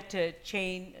 You went to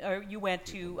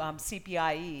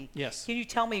CPIE. Yes. Can you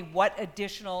tell me what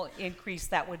additional increase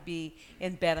that would be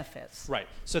in benefits? Right.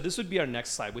 So this would be our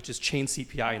next slide, which is chain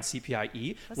CPI and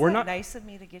CPIE. Wasn't that nice of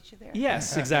me to get you there?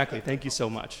 Yes, exactly. Thank you so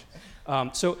much.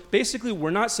 So basically, we're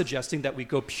not suggesting that we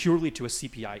go purely to a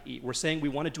CPIE. We're saying we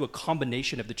want to do a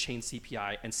combination of the chain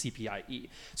CPI and CPIE.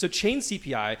 So chain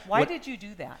CPI. Why did you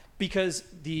do that? Because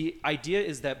the idea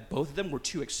is that both of them were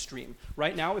too extreme.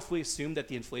 Right now, if we assume that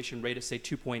the inflation rate is, say,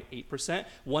 2.8%,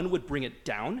 one would bring it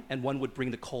down and one would bring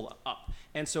the COLA up.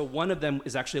 And so one of them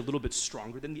is actually a little bit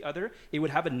stronger than the other. It would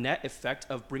have a net effect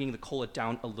of bringing the COLA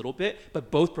down a little bit,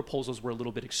 but both proposals were a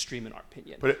little bit extreme in our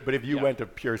opinion. But if you went to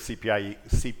pure CPIE,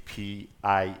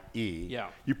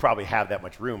 you probably have that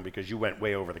much room because you went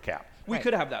way over the cap. We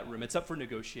could have that room. It's up for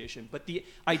negotiation. But the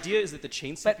idea is that the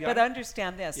chain CPI... But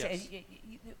understand this. Yes.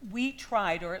 We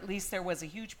tried, or at least there was a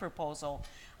huge proposal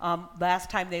last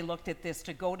time they looked at this,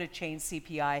 to go to chain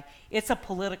CPI. It's a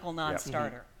political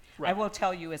non-starter. Right. I will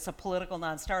tell you, it's a political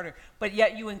non-starter. But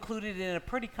yet you included it in a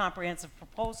pretty comprehensive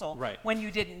proposal when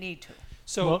you didn't need to.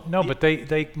 So no, but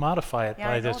they modify it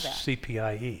by this that.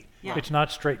 CPIE. Yeah. It's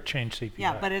not straight change CPI.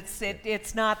 Yeah, but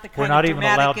it's not the kind We're not of even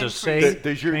dramatic allowed to increase. say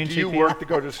Do change you CPI? work to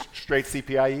go to straight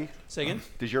CPIE? Say again?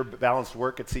 Does your balance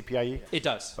work at CPIE? It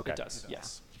does. Okay. It does.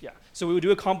 Yes. Yeah. So we would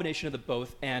do a combination of the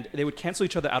both, and they would cancel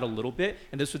each other out a little bit,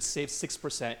 and this would save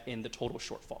 6% in the total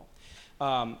shortfall.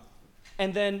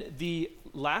 And then the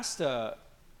last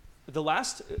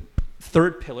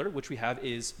third pillar, which we have,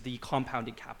 is the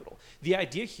compounding capital. The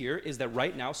idea here is that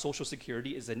right now, Social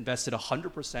Security is invested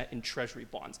 100% in Treasury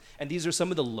bonds. And these are some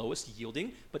of the lowest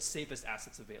yielding, but safest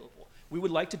assets available. We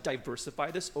would like to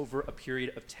diversify this over a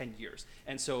period of 10 years.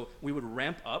 And so we would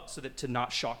ramp up so that to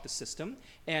not shock the system.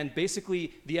 And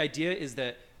basically, the idea is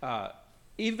that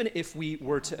even if we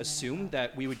were to assume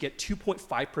that we would get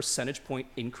 2.5 percentage point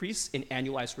increase in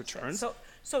annualized returns.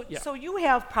 So you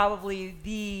have probably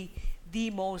the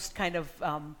most kind of,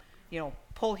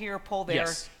 pull here, pull there,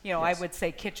 Yes. I would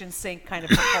say kitchen sink kind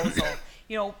of proposal,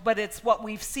 but it's what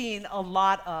we've seen a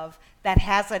lot of that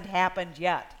hasn't happened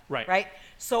yet. Right.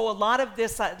 So a lot of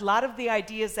the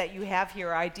ideas that you have here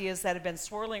are ideas that have been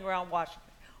swirling around Washington.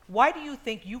 Why do you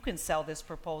think you can sell this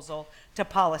proposal to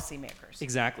policymakers?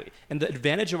 Exactly. And the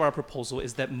advantage of our proposal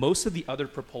is that most of the other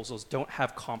proposals don't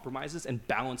have compromises and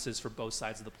balances for both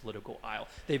sides of the political aisle.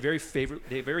 They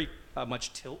very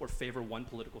much tilt or favor one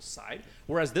political side,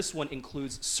 whereas this one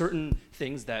includes certain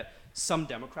things that some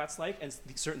Democrats like and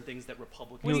certain things that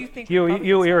Republicans What do like. you think You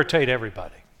Republicans irritate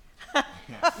everybody.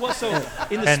 Well, so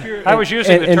in the And spirit... I was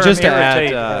using the term just to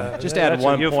irritate. add that's a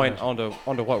one euphemism. point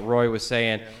onto what Roy was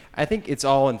saying, I think it's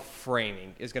all in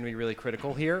framing is going to be really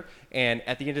critical here. And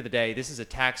at the end of the day, this is a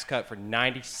tax cut for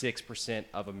 96%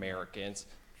 of Americans.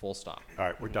 Full stop. All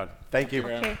right, we're done. Thank you.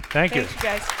 Okay. Thank you. Thanks, you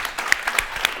guys.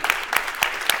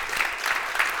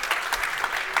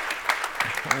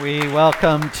 We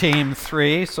welcome Team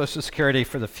 3, Social Security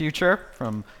for the Future,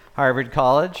 from Harvard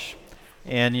College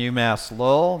and UMass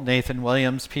Lowell, Nathan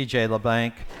Williams, PJ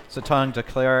LeBlanc, Satang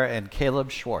DeClaire, and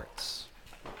Caleb Schwartz.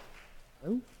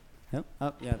 Oh, yeah,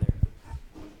 there.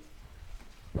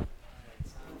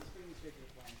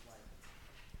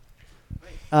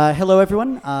 Hello,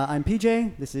 everyone. I'm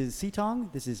PJ. This is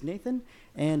Sitong. This is Nathan.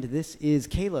 And this is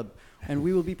Caleb. And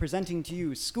we will be presenting to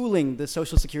you Schooling the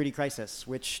Social Security Crisis,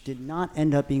 which did not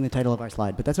end up being the title of our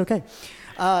slide, but that's okay.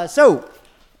 So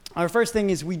our first thing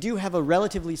is we do have a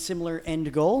relatively similar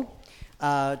end goal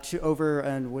what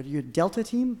are you, Delta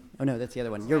team? Oh, no, that's the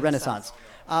other one. You're Renaissance.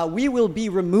 We will be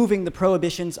removing the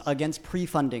prohibitions against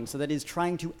pre-funding, so that is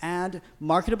trying to add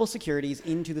marketable securities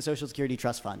into the Social Security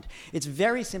Trust Fund. It's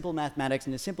very simple mathematics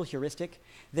and a simple heuristic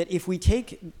that if we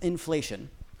take inflation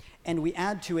and we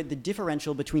add to it the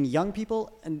differential between young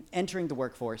people entering the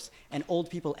workforce and old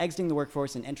people exiting the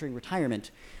workforce and entering retirement,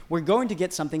 we're going to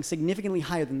get something significantly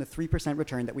higher than the 3%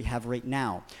 return that we have right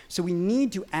now. So we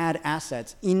need to add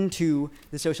assets into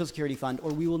the Social Security Fund, or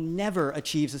we will never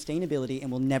achieve sustainability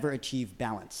and will never achieve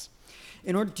balance.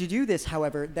 In order to do this,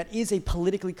 however, that is a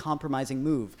politically compromising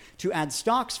move. To add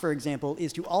stocks, for example,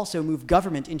 is to also move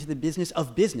government into the business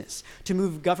of business, to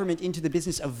move government into the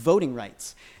business of voting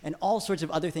rights, and all sorts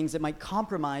of other things that might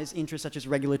compromise interests such as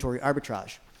regulatory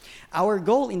arbitrage. Our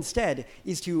goal instead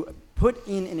is to put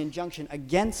in an injunction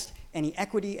against any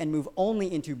equity and move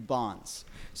only into bonds.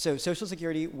 So Social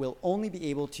Security will only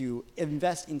be able to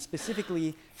invest in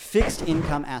specifically fixed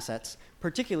income assets.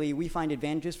 Particularly, we find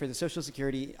advantages for the Social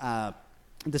Security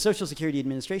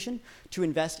Administration to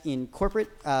invest in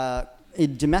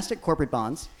in domestic corporate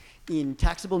bonds, in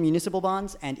taxable municipal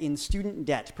bonds, and in student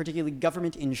debt, particularly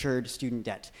government-insured student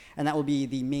debt. And that will be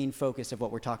the main focus of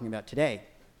what we're talking about today.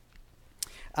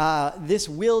 This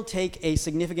will take a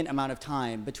significant amount of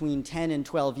time, between 10 and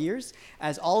 12 years,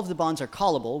 as all of the bonds are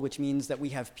callable, which means that we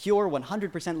have pure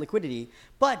 100% liquidity.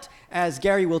 But as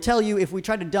Gary will tell you, if we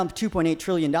try to dump $2.8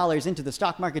 trillion into the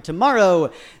stock market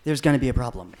tomorrow, there's going to be a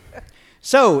problem.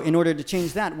 So in order to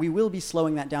change that, we will be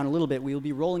slowing that down a little bit. We will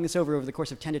be rolling this over the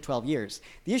course of 10 to 12 years.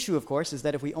 The issue, of course, is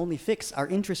that if we only fix our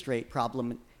interest rate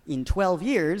problem in 12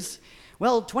 years,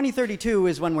 well, 2032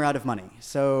 is when we're out of money.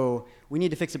 So we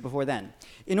need to fix it before then.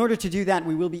 In order to do that,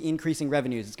 we will be increasing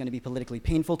revenues. It's going to be politically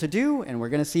painful to do, and we're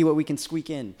going to see what we can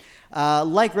squeak in.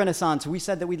 Like Renaissance, we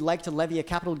said that we'd like to levy a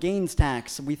capital gains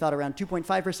tax. We thought around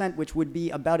 2.5%, which would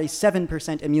be about a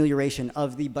 7% amelioration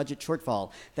of the budget shortfall.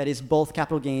 That is both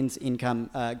capital gains income,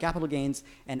 capital gains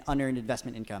and unearned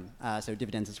investment income, so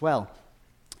dividends as well.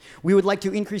 We would like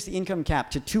to increase the income cap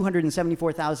to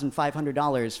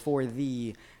 $274,500 for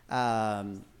the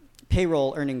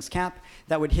payroll earnings cap.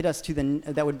 That would hit us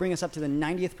that would bring us up to the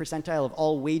 90th percentile of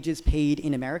all wages paid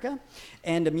in America,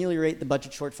 and ameliorate the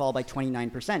budget shortfall by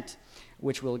 29%,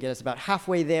 which will get us about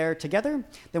halfway there together.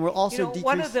 Then we'll also decrease.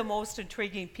 One of the most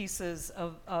intriguing pieces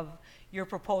of your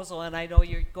proposal, and I know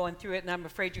you're going through it, and I'm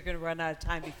afraid you're going to run out of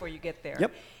time before you get there,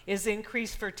 is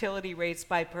increased fertility rates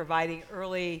by providing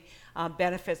early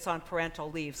benefits on parental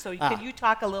leave. So can you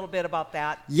talk a little bit about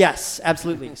that? Yes,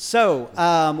 absolutely. So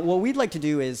what we'd like to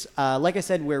do is, like I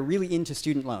said, we're really into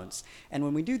student loans. And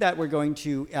when we do that, we're going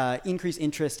to increase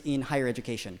interest in higher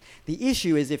education. The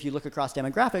issue is, if you look across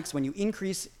demographics, when you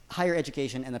increase higher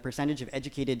education and the percentage of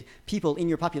educated people in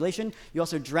your population, you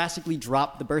also drastically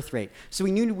drop the birth rate. So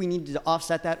we knew we needed to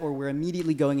offset that, or we're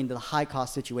immediately going into the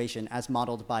high-cost situation as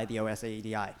modeled by the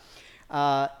OSAEDI.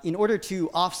 In order to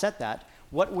offset that,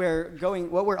 what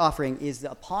we're offering is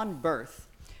that upon birth,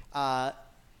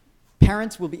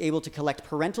 parents will be able to collect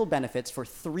parental benefits for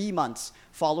 3 months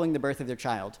following the birth of their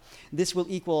child. This will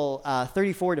equal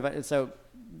 34 divided, so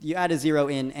you add a 0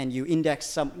 in and you index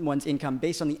someone's income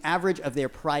based on the average of their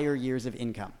prior years of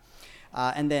income,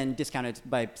 and then discount it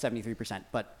by 73%.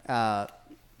 But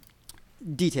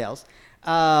details.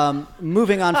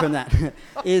 Moving on from that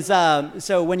is,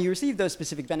 so when you receive those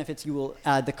specific benefits, you will,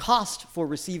 the cost for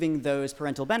receiving those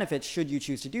parental benefits, should you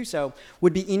choose to do so,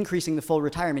 would be increasing the full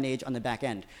retirement age on the back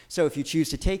end. So if you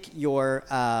choose to take your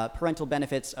parental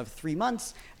benefits of 3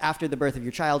 months after the birth of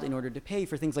your child in order to pay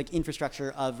for things like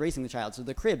infrastructure of raising the child, so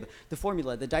the crib, the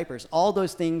formula, the diapers, all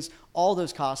those things, all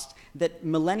those costs that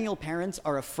millennial parents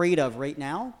are afraid of right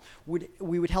now,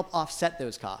 we would help offset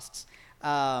those costs.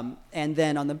 And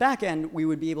then on the back end, we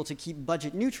would be able to keep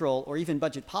budget neutral or even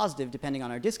budget positive, depending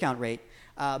on our discount rate,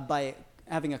 by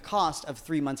having a cost of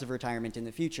 3 months of retirement in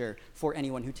the future for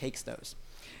anyone who takes those.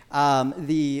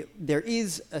 There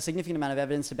is a significant amount of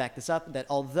evidence to back this up, that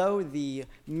although the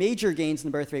major gains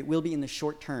in the birth rate will be in the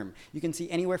short term, you can see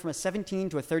anywhere from a 17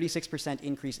 to a 36%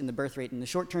 increase in the birth rate in the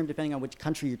short term, depending on which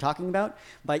country you're talking about,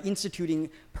 by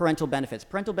instituting parental benefits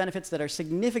that are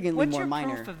significantly more minor.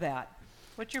 What's your proof of that?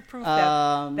 What's your proof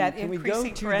that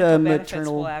increasing parental benefits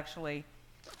will actually...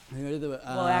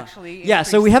 Well, actually, yeah,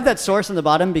 so we have that source on the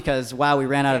bottom because, wow, we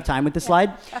ran out of time with this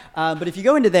slide. But if you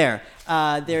go into there,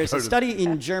 there's a study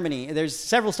in Germany. There's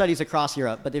several studies across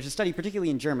Europe, but there's a study particularly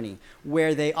in Germany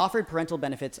where they offered parental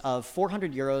benefits of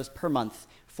 400 euros per month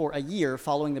for a year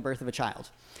following the birth of a child.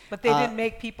 But they didn't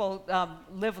make people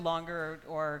live longer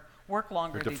or work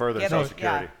longer. Or defer their Social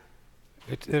Security.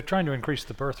 They're trying to increase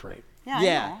the birth rate. Yeah, I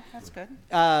know. That's good.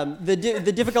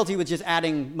 The difficulty with just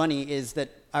adding money is that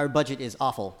our budget is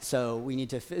awful. So we need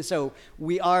to. So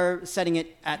we are setting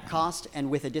it at cost and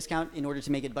with a discount in order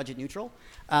to make it budget neutral.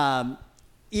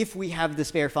 If we have the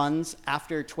spare funds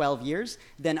after 12 years,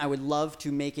 then I would love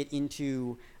to make it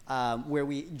into where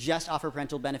we just offer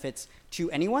parental benefits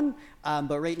to anyone.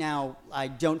 But right now, I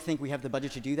don't think we have the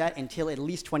budget to do that until at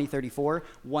least 2034,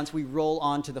 once we roll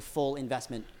on to the full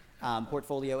investment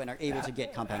portfolio and are able to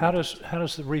get compound interest. How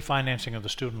does the refinancing of the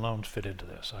student loans fit into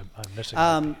this? I'm missing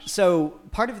that piece. So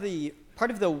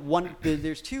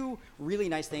there's two really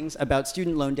nice things about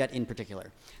student loan debt in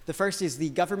particular. The first is the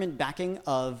government backing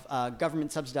of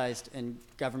government subsidized and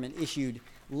government issued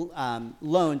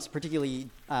loans, particularly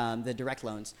the direct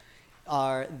loans,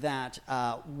 are that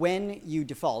when you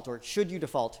default, or should you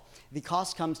default, the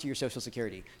cost comes to your Social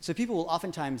Security. So people will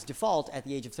oftentimes default at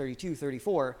the age of 32,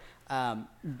 34,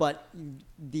 but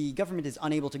the government is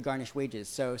unable to garnish wages.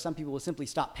 So some people will simply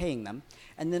stop paying them.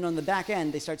 And then on the back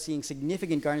end, they start seeing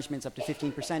significant garnishments up to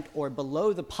 15% or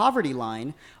below the poverty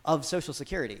line of Social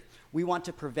Security. We want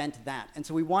to prevent that. And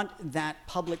so we want that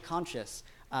public conscious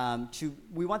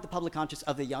we want the public conscious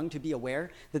of the young to be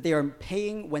aware that they are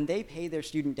paying, when they pay their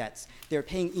student debts, they're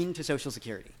paying into Social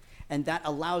Security. And that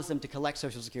allows them to collect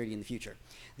Social Security in the future.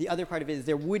 The other part of it is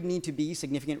there would need to be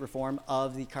significant reform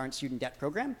of the current student debt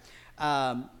program.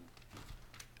 So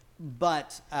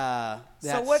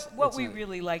what we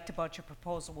really liked about your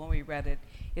proposal when we read it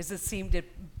is it seemed to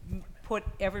put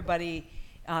everybody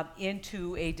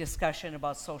into a discussion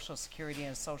about Social Security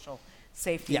and social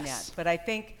safety net. But I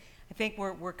think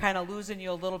we're kind of losing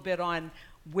you a little bit on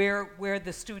where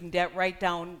the student debt right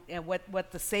down and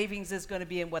what the savings is going to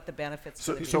be and what the benefits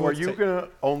are going to be. So are you going to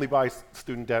only buy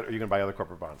student debt or are you going to buy other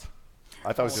corporate bonds?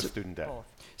 I thought it was just student debt. Both.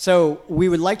 So we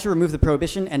would like to remove the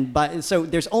prohibition and buy. So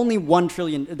there's only $1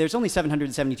 trillion. There's only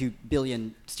 $772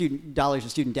 billion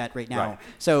of student debt right now. Right.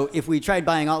 So if we tried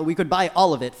buying all, we could buy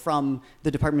all of it from the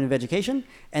Department of Education,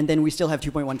 and then we still have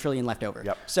 $2.1 trillion left over.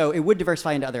 Yep. So it would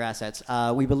diversify into other assets.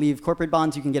 We believe corporate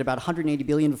bonds you can get about $180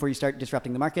 billion before you start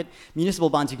disrupting the market. Municipal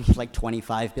bonds you can get like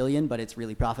 $25 billion, but it's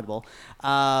really profitable.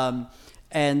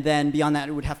 And then beyond that,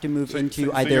 it would have to move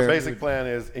into either. So your basic plan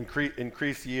is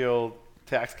increase yield,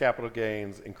 tax capital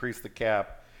gains, increase the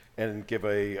cap, and give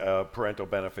a parental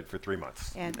benefit for 3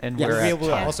 months. And Yeah, we're we at will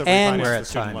time. also And refinance we're the at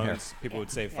student time here. loans. People would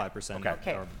save 5%.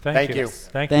 Okay. Thank you.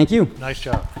 Thank you. Nice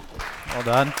job. Well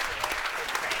done.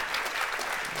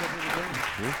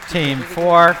 Team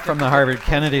 4 from the Harvard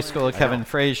Kennedy School, Kevin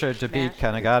Frazier, David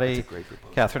Kanagati,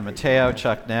 Catherine Mateo,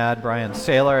 Chuck Nadd, Brian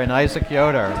Saylor, and Isaac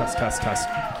Yoder. Test.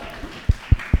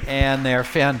 And their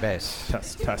fan base.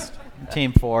 Test.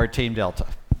 Team 4, Team Delta.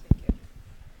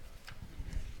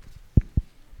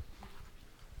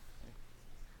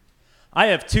 I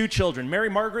have 2 children, Mary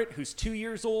Margaret, who's 2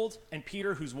 years old, and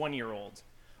Peter, who's 1 year old.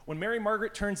 When Mary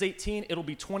Margaret turns 18, it'll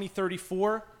be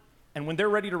 2034, and when they're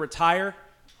ready to retire,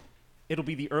 it'll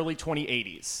be the early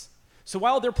 2080s. So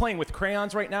while they're playing with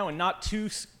crayons right now and not too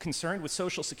concerned with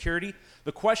Social Security,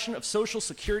 the question of Social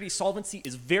Security solvency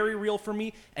is very real for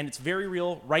me, and it's very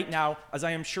real right now, as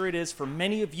I am sure it is for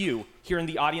many of you here in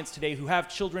the audience today who have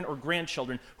children or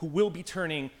grandchildren who will be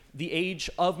turning the age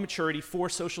of maturity for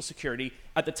Social Security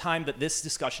at the time that this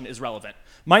discussion is relevant.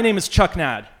 My name is Chuck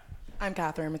Nadd. I'm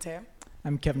Catherine Mateo.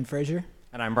 I'm Kevin Frazier.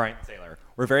 And I'm Brian Saylor.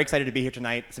 We're very excited to be here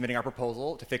tonight submitting our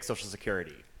proposal to fix Social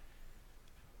Security.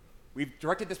 We've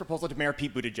directed this proposal to Mayor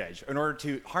Pete Buttigieg in order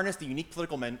to harness the unique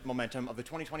political momentum of the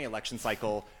 2020 election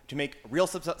cycle to make real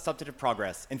substantive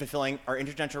progress in fulfilling our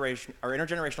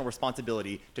intergenerational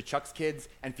responsibility to Chuck's kids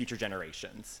and future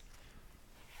generations.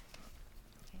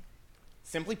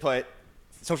 Simply put,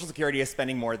 Social Security is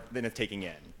spending more than it's taking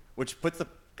in, which puts the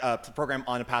program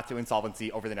on a path to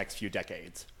insolvency over the next few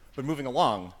decades. But moving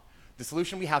along, the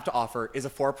solution we have to offer is a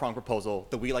 4-pronged proposal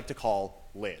that we like to call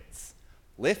LIDS.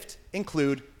 Lift,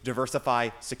 include, diversify,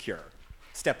 secure.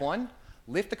 Step 1,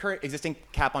 lift the current existing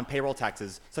cap on payroll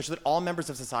taxes such that all members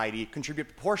of society contribute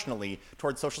proportionally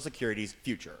towards Social Security's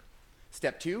future.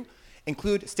 Step 2,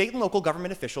 include state and local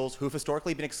government officials who have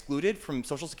historically been excluded from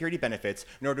Social Security benefits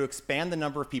in order to expand the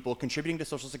number of people contributing to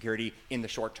Social Security in the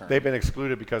short term. They've been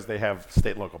excluded because they have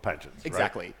state and local pensions.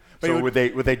 Exactly. Right? So would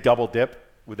they double dip?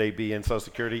 Would they be in Social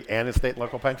Security and in state and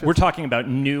local pensions? We're talking about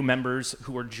new members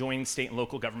who are joining state and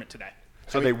local government today.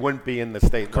 So they wouldn't be in the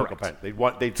state and local Correct.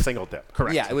 pension. They'd single dip.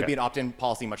 Correct. Yeah, it would Okay. be an opt-in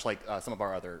policy, much like some of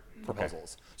our other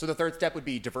proposals. So the third step would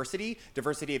be diversity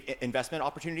of investment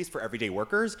opportunities for everyday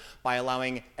workers by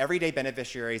allowing everyday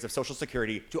beneficiaries of Social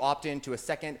Security to opt in to a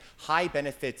second high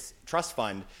benefits trust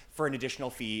fund for an additional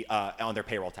fee on their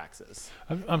payroll taxes.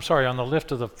 I'm sorry, on the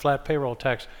lift of the flat payroll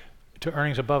tax to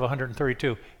earnings above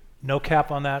 132, no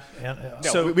cap on that? And, No,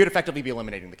 so we would effectively be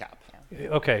eliminating the cap.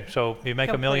 Okay, so you make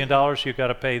 $1 million, you've got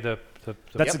to pay the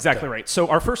That's exactly right. So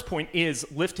our first point is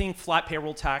lifting flat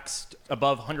payroll tax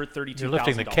above $132,000. You're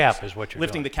lifting the cap is what you're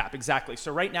lifting doing. the cap, exactly.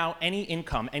 So right now, any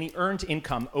income, any earned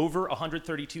income over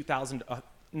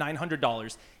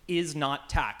 $132,900 is not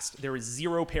taxed. There is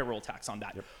zero payroll tax on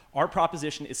that. Our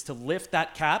proposition is to lift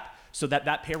that cap so that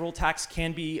that payroll tax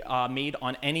can be made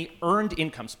on any earned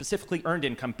income, specifically earned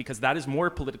income, because that is more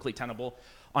politically tenable,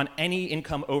 on any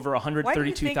income over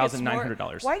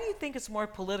 $132,900. Why do you think it's more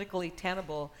politically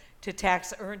tenable to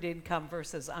tax earned income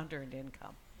versus unearned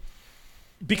income?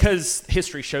 Because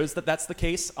history shows that that's the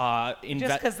case. Just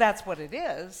because that's what it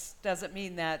is doesn't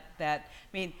mean that I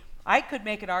mean, I could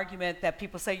make an argument that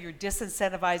people say you're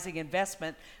disincentivizing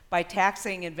investment by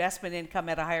taxing investment income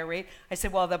at a higher rate. I say,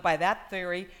 well, by that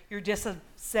theory, you're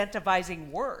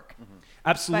disincentivizing work. Mm-hmm.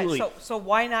 Absolutely. So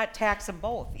why not tax them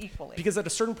both equally? Because at a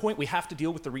certain point, we have to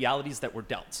deal with the realities that we're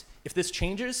dealt. If this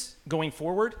changes going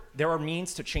forward, there are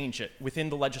means to change it within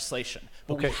the legislation.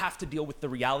 But we have to deal with the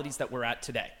realities that we're at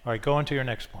today. All right, go on to your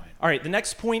next point. All right, the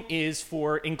next point is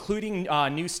for including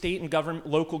new state and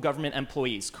local government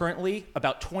employees. Currently,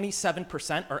 about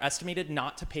 27% are estimated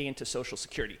not to pay into Social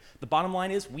Security. The bottom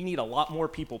line is we need a lot more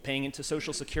people paying into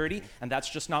Social Security, and that's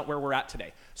just not where we're at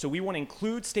today. So we want to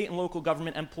include state and local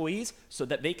government employees so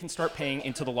that they can start paying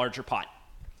into the larger pot.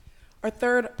 Our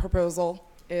third proposal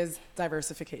is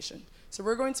diversification. So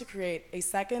we're going to create a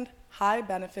second high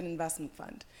benefit investment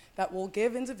fund that will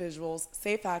give individuals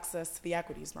safe access to the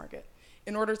equities market.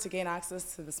 In order to gain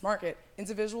access to this market,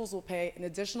 individuals will pay an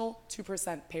additional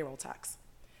 2% payroll tax.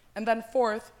 And then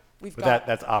fourth,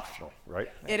 That's optional, right?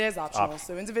 It is optional.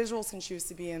 So individuals can choose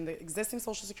to be in the existing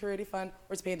Social Security fund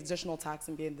or to pay an additional tax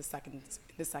and be in the second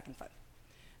fund.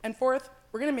 And fourth,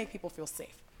 we're going to make people feel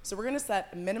safe. So we're going to set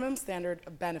a minimum standard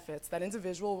of benefits that an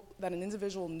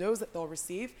individual knows that they'll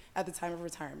receive at the time of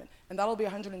retirement. And that'll be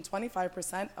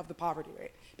 125% of the poverty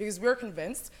rate. Because we're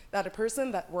convinced that a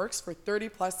person that works for 30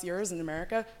 plus years in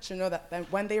America should know that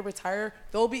when they retire,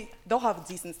 they'll have a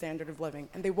decent standard of living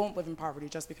and they won't live in poverty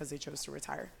just because they chose to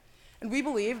retire. And we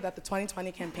believe that the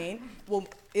 2020 campaign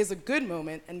is a good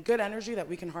moment and good energy that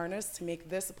we can harness to make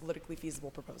this a politically feasible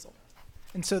proposal.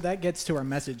 And so that gets to our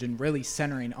message and really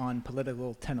centering on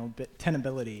political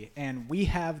tenability. And we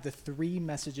have the three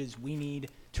messages we need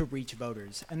to reach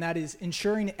voters. And that is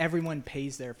ensuring everyone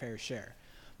pays their fair share,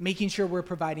 making sure we're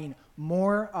providing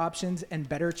more options and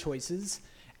better choices,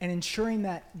 and ensuring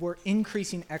that we're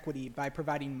increasing equity by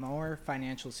providing more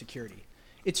financial security.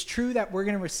 It's true that we're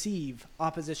going to receive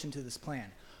opposition to this plan,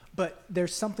 but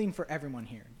there's something for everyone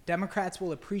here. Democrats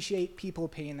will appreciate people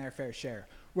paying their fair share.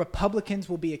 Republicans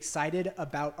will be excited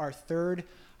about our third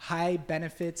high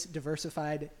benefits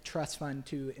diversified trust fund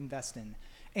to invest in.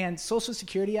 And Social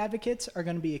Security advocates are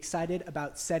going to be excited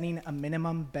about setting a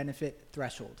minimum benefit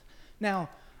threshold. Now,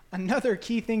 another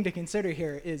key thing to consider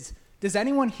here is, does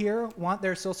anyone here want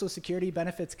their Social Security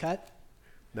benefits cut?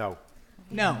 No.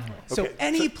 No. So Okay,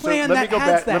 any plan that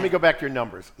has that. Let me go back to your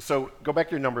numbers. So go back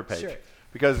to your number page. Sure.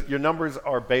 Because your numbers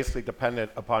are basically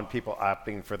dependent upon people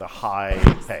opting for the high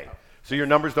pay. So your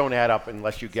numbers don't add up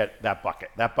unless you get that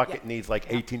bucket. That bucket needs like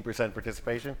 18%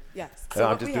 participation? Yes. So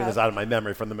I'm just doing this out of my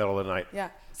memory from the middle of the night. Yeah.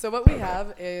 So what we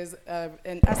have is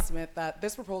an estimate that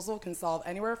this proposal can solve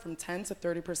anywhere from 10 to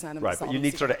 30% of the solvency. Right, but you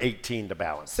need sort of 18 to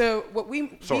balance. So what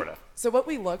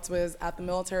we looked was at the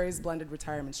military's blended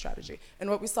retirement strategy. And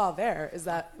what we saw there is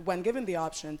that when given the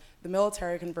option, the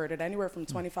military converted anywhere from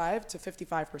 25 to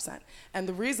 55%. And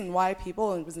the reason why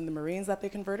people, and it was in the Marines that they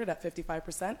converted at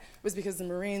 55%, was because the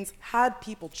Marines had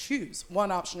people choose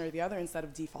one option or the other instead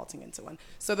of defaulting into one.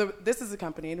 So this is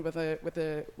accompanied with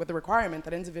a requirement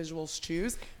that individuals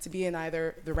choose to be in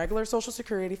either the regular Social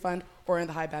Security fund or in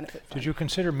the high benefit fund. Did you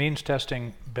consider means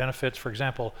testing benefits? For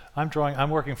example, I'm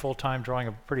working full-time, drawing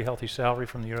a pretty healthy salary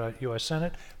from the U.S.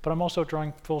 Senate, but I'm also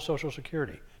drawing full Social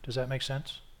Security. Does that make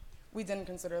sense? We didn't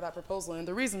consider that proposal, and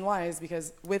the reason why is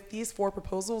because with these four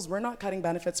proposals, we're not cutting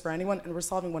benefits for anyone, and we're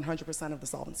solving 100% of the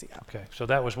solvency gap. Okay, so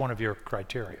that was one of your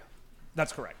criteria.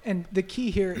 That's correct. And the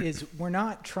key here is we're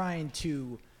not trying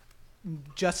to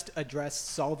just address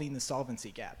solving the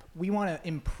solvency gap. We want to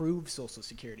improve Social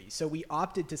Security. So we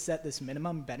opted to set this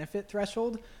minimum benefit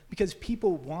threshold because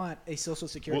people want a Social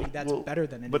Security that's better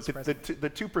than it is presently. But the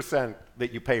 2%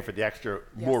 that you pay for the extra,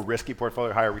 more risky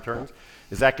portfolio, higher returns,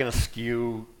 is that going to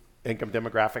skew income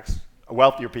demographics?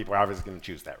 Wealthier people are obviously going to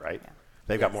choose that, right? Yeah.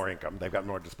 They've got more income. They've got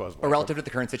more disposable income. Relative to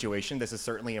the current situation, this is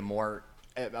certainly a more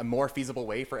feasible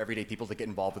way for everyday people to get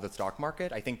involved with the stock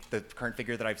market. I think the current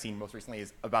figure that I've seen most recently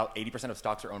is about 80% of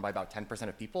stocks are owned by about 10%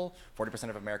 of people. 40%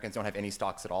 of Americans don't have any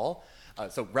stocks at all.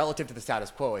 So relative to the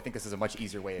status quo, I think this is a much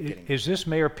easier way of getting. Is this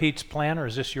Mayor Pete's plan, or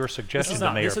is this your suggestion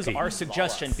to Mayor Pete? This is our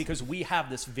suggestion because we have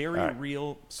this very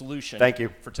real solution. Thank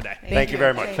you for today. Thank you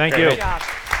very much. Thank you. Good job.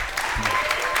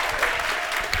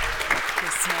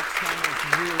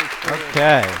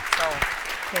 Okay. So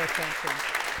pay attention.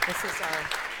 This is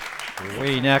our.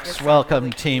 We next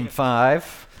welcome Team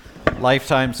 5,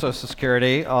 Lifetime Social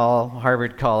Security, all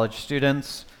Harvard College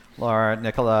students, Laura,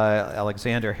 Nicola,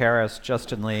 Alexander Harris,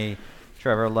 Justin Lee,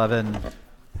 Trevor Levin,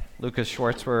 Lucas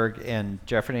Schwartzberg, and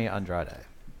Jeffrey Andrade.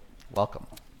 Welcome.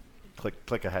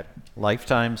 Click ahead.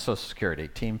 Lifetime Social Security,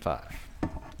 Team 5.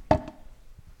 Okay.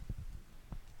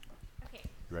 You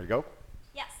ready to go?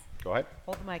 Yes. Go ahead.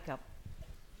 Hold the mic up.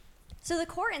 So the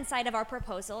core insight of our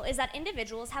proposal is that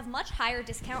individuals have much higher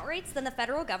discount rates than the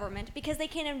federal government because they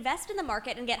can invest in the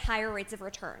market and get higher rates of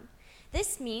return.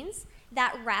 This means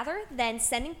that rather than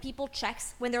sending people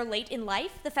checks when they're late in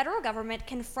life, the federal government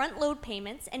can front load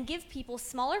payments and give people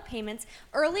smaller payments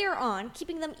earlier on,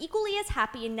 keeping them equally as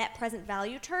happy in net present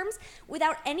value terms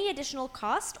without any additional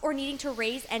cost or needing to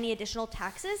raise any additional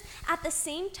taxes, at the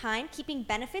same time keeping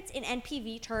benefits in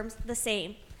NPV terms the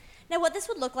same. Now, what this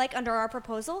would look like under our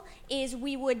proposal is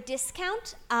we would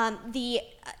discount the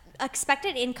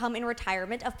expected income in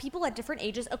retirement of people at different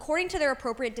ages according to their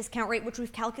appropriate discount rate, which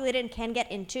we've calculated and can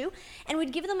get into, and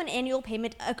we'd give them an annual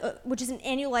payment, which is an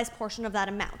annualized portion of that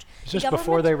amount. Is this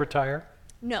before they retire?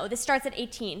 No, this starts at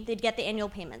 18. They'd get the annual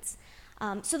payments.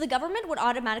 So the government would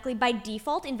automatically, by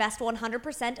default, invest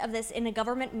 100% of this in a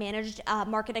government-managed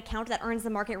market account that earns the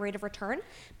market rate of return.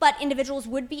 But individuals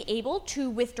would be able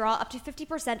to withdraw up to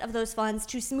 50% of those funds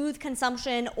to smooth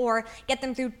consumption or get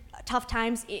them through tough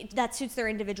times that suits their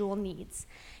individual needs.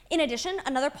 In addition,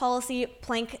 another policy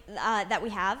plank that we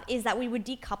have is that we would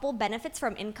decouple benefits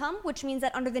from income, which means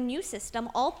that under the new system,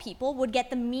 all people would get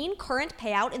the mean current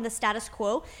payout in the status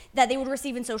quo that they would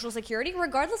receive in Social Security,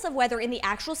 regardless of whether in the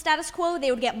actual status quo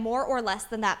they would get more or less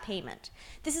than that payment.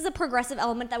 This is a progressive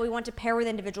element that we want to pair with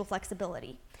individual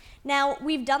flexibility. Now,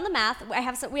 we've done the math.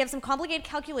 We have some complicated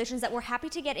calculations that we're happy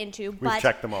to get into. We've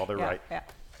checked them all. They're right. Yeah.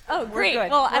 Oh, great.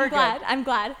 Good. Well, We're I'm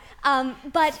glad.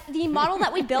 But the model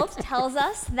that we built tells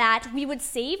us that we would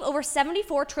save over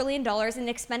 $74 trillion in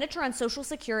expenditure on Social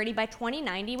Security by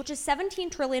 2090, which is $17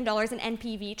 trillion in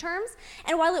NPV terms.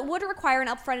 And while it would require an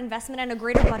upfront investment and a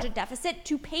greater budget deficit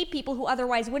to pay people who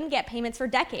otherwise wouldn't get payments for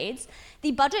decades,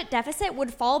 the budget deficit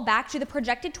would fall back to the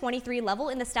projected 23 level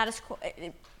in the status quo.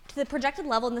 To the projected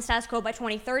level in the status quo by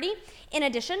 2030. In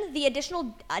addition, the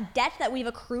additional debt that we've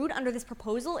accrued under this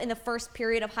proposal in the first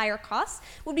period of higher costs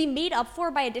would be made up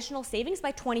for by additional savings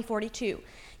by 2042.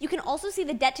 You can also see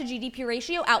the debt to GDP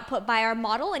ratio output by our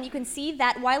model, and you can see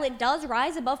that while it does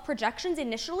rise above projections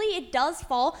initially, it does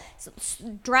fall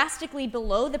drastically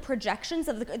below the projections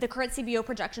of the current CBO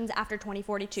projections after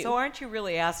 2042. So aren't you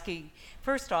really asking,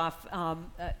 first off,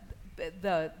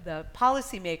 the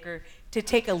policymaker to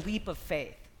take a leap of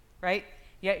faith? Right?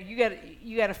 Yeah, you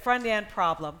got a front end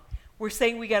problem. We're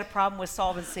saying we got a problem with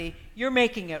solvency. You're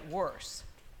making it worse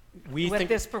with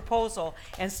this proposal.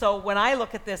 And so when I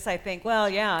look at this, I think, well,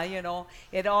 yeah,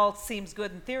 it all seems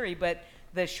good in theory, but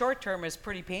the short term is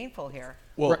pretty painful here.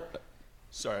 Well,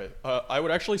 sorry, I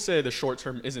would actually say the short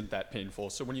term isn't that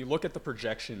painful. So when you look at the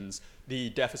projections,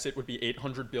 the deficit would be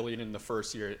 $800 billion in the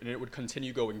first year, and it would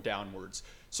continue going downwards.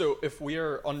 So if we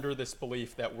are under this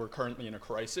belief that we're currently in a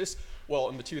crisis, well,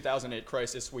 in the 2008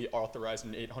 crisis, we authorized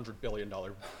an $800 billion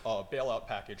bailout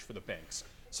package for the banks.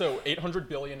 So $800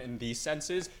 billion in these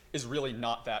senses is really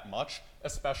not that much,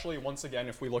 especially once again,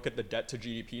 if we look at the debt to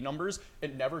GDP numbers,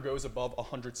 it never goes above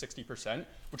 160%,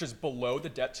 which is below the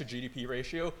debt to GDP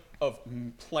ratio of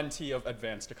plenty of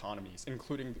advanced economies,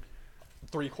 including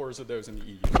 3/4 of those in the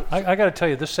EU. I got to tell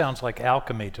you, this sounds like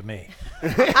alchemy to me.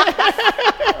 That's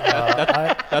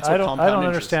I don't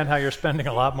understand how you're spending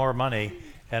a lot more money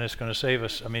and it's going to save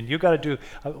us. I mean, you got to do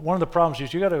one of the problems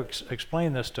is you got to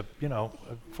explain this to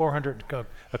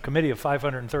a committee of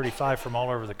 535 from all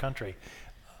over the country.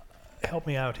 help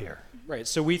me out here. Right,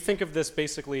 so we think of this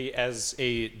basically as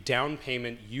a down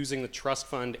payment using the trust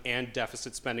fund and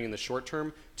deficit spending in the short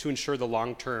term to ensure the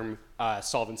long-term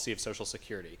solvency of Social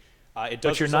Security.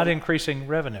 But you're not increasing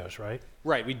revenues, right?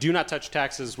 Right, we do not touch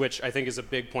taxes, which I think is a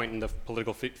big point in the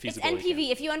political feasibility. It's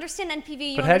NPV. If you understand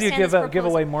NPV, you But how do you understand give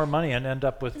away more money and end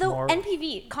up with more?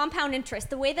 NPV, compound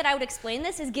interest. The way that I would explain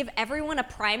this is give everyone a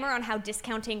primer on how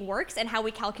discounting works and how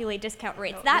we calculate discount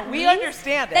rates. We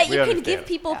understand it. That We you can understand give it.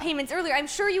 people payments earlier. I'm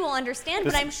sure you will understand,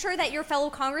 but This- I'm sure that your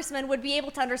fellow congressman would be able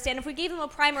to understand if we gave them a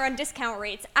primer on discount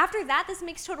rates. After that, this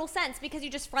makes total sense because you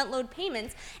just front load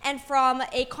payments, and from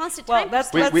a constant time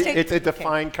perspective. It's a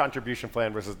defined contribution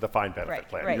plan versus defined benefit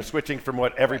plan. right. You're switching from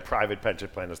what every private pension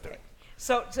plan is doing.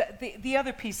 So the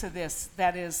other piece of this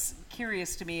that is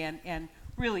curious to me and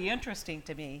really interesting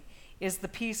to me is the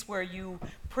piece where you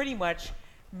pretty much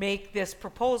make this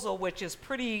proposal, which is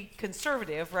pretty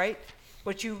conservative, right?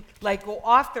 But you like go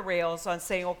off the rails on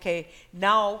saying, okay,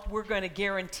 now we're going to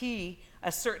guarantee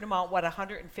a certain amount, what,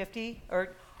 150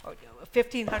 or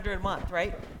 1,500 a month,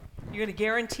 right? You're going to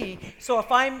guarantee. So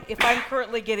if I'm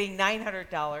currently getting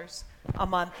 $900 a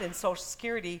month in Social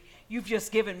Security, you've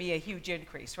just given me a huge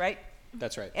increase, right?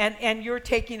 That's right. And you're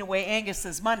taking away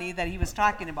Angus's money that he was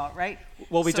talking about, right?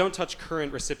 Well, we don't touch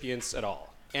current recipients at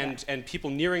all. And people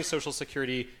nearing Social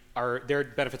Security, their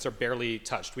benefits are barely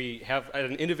touched. We have at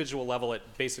an individual level,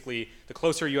 basically the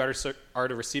closer you are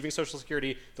to receiving Social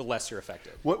Security, the less you're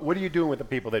affected. What are you doing with the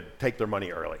people that take their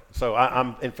money early? So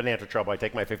I'm in financial trouble. I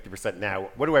take my 50% now.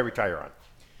 What do I retire on?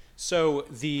 So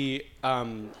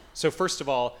so first of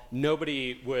all,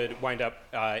 nobody would wind up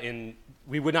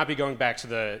we would not be going back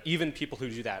to even people who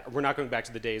do that, we're not going back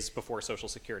to the days before Social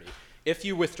Security. If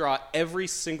you withdraw every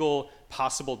single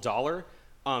possible dollar,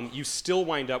 you still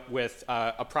wind up with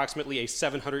approximately a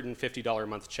 $750 a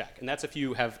month check. And that's if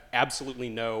you have absolutely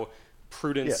no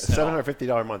prudence. Yeah, a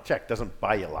 $750 a month check doesn't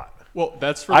buy you a lot. Well,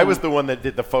 that's I was the one that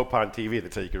did the faux pas on TV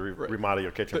that said you could remodel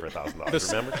your kitchen for $1,000.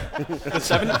 Remember?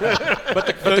 But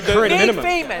the current minimum.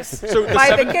 Famous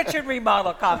by the kitchen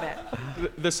remodel comment.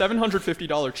 The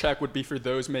 $750 check would be for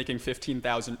those making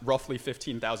roughly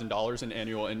 $15,000 in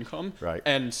annual income. Right.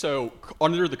 And so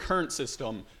under the current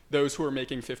system, those who are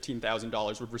making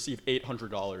 $15,000 would receive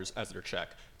 $800 as their check.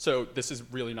 So this is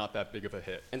really not that big of a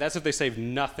hit. And that's if they save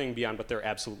nothing beyond what they're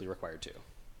absolutely required to.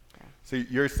 So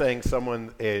you're saying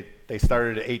someone, they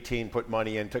started at 18, put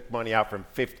money in, took money out from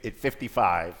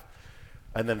 55,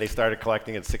 and then they started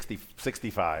collecting at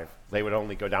 65. They would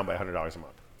only go down by $100 a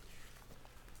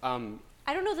month.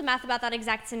 I don't know the math about that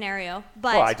exact scenario,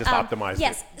 but Well, I just optimized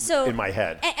yes, it so in my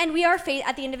head. And we are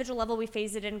at the individual level, we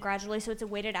phase it in gradually, so it's a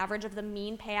weighted average of the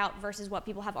mean payout versus what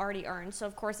people have already earned. So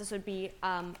of course, this would be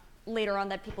later on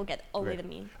that people get only the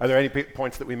mean. Are there any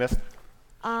points that we missed?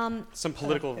 Some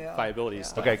political viability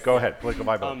stuff. Okay, go ahead. Political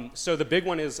viability. So the big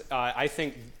one is, I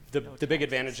think the big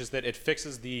advantage is that it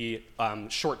fixes the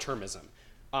short-termism.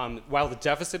 While the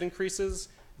deficit increases,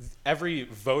 every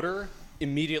voter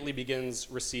immediately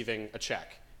begins receiving a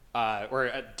check, or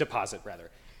a deposit rather.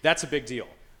 That's a big deal.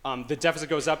 The deficit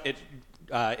goes up, it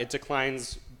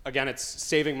declines. Again, it's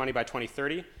saving money by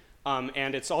 2030.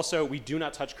 And it's also, we do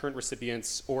not touch current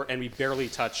recipients, and we barely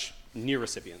touch near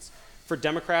recipients. For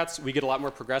Democrats, we get a lot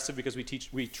more progressive because we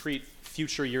treat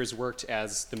future years worked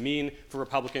as the mean. For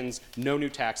Republicans, no new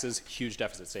taxes, huge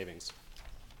deficit savings.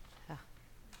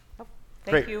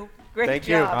 Thank you. Great Thank job.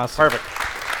 you. Awesome. Perfect.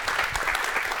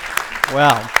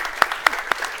 Well,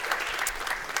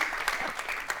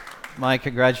 my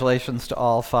congratulations to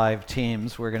all 5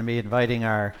 teams. We're going to be inviting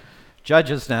our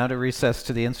judges now to recess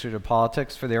to the Institute of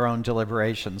Politics for their own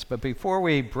deliberations. But before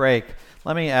we break,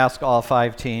 let me ask all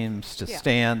 5 teams to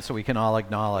stand so we can all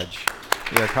acknowledge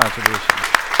their contributions.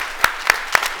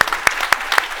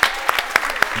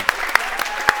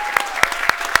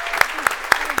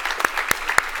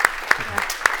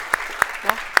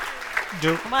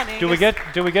 Do we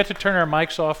get to turn our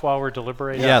mics off while we're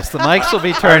deliberating? Yes, the mics will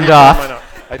be turned off.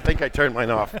 I think I turned mine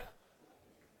off.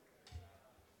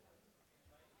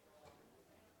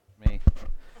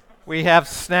 We have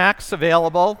snacks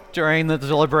available during the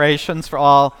deliberations for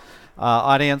all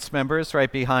audience members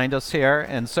right behind us here.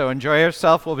 And so enjoy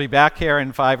yourself. We'll be back here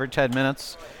in 5 or 10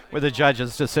 minutes with the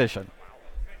judge's decision.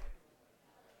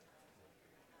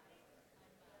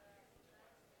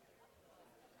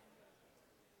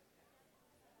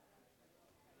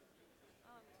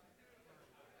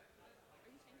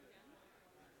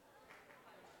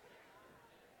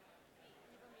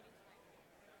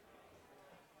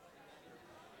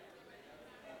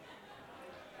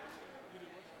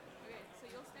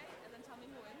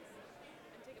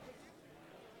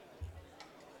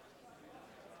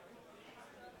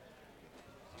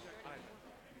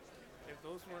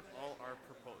 those weren't all our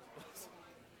proposals.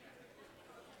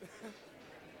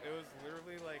 It was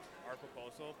literally like our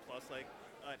proposal plus like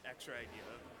an extra idea.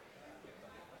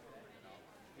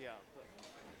 Yeah.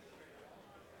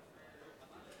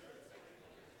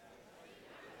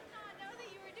 I know that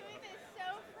you were doing this so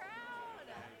proud.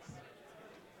 It's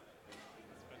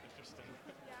been interesting.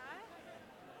 Yeah?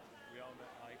 We all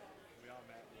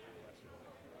met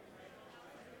yesterday.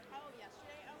 Oh,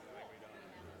 yesterday? Oh, cool. Like we done.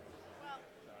 Well,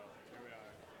 So here we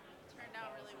are. turned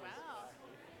out really well.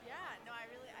 Yeah, no, I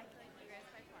feel like you guys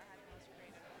by far had the most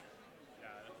creative.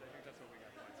 Yeah, I think that's what we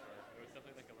got points for. It was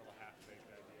definitely like a little half-baked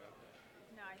idea.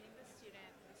 No, I think this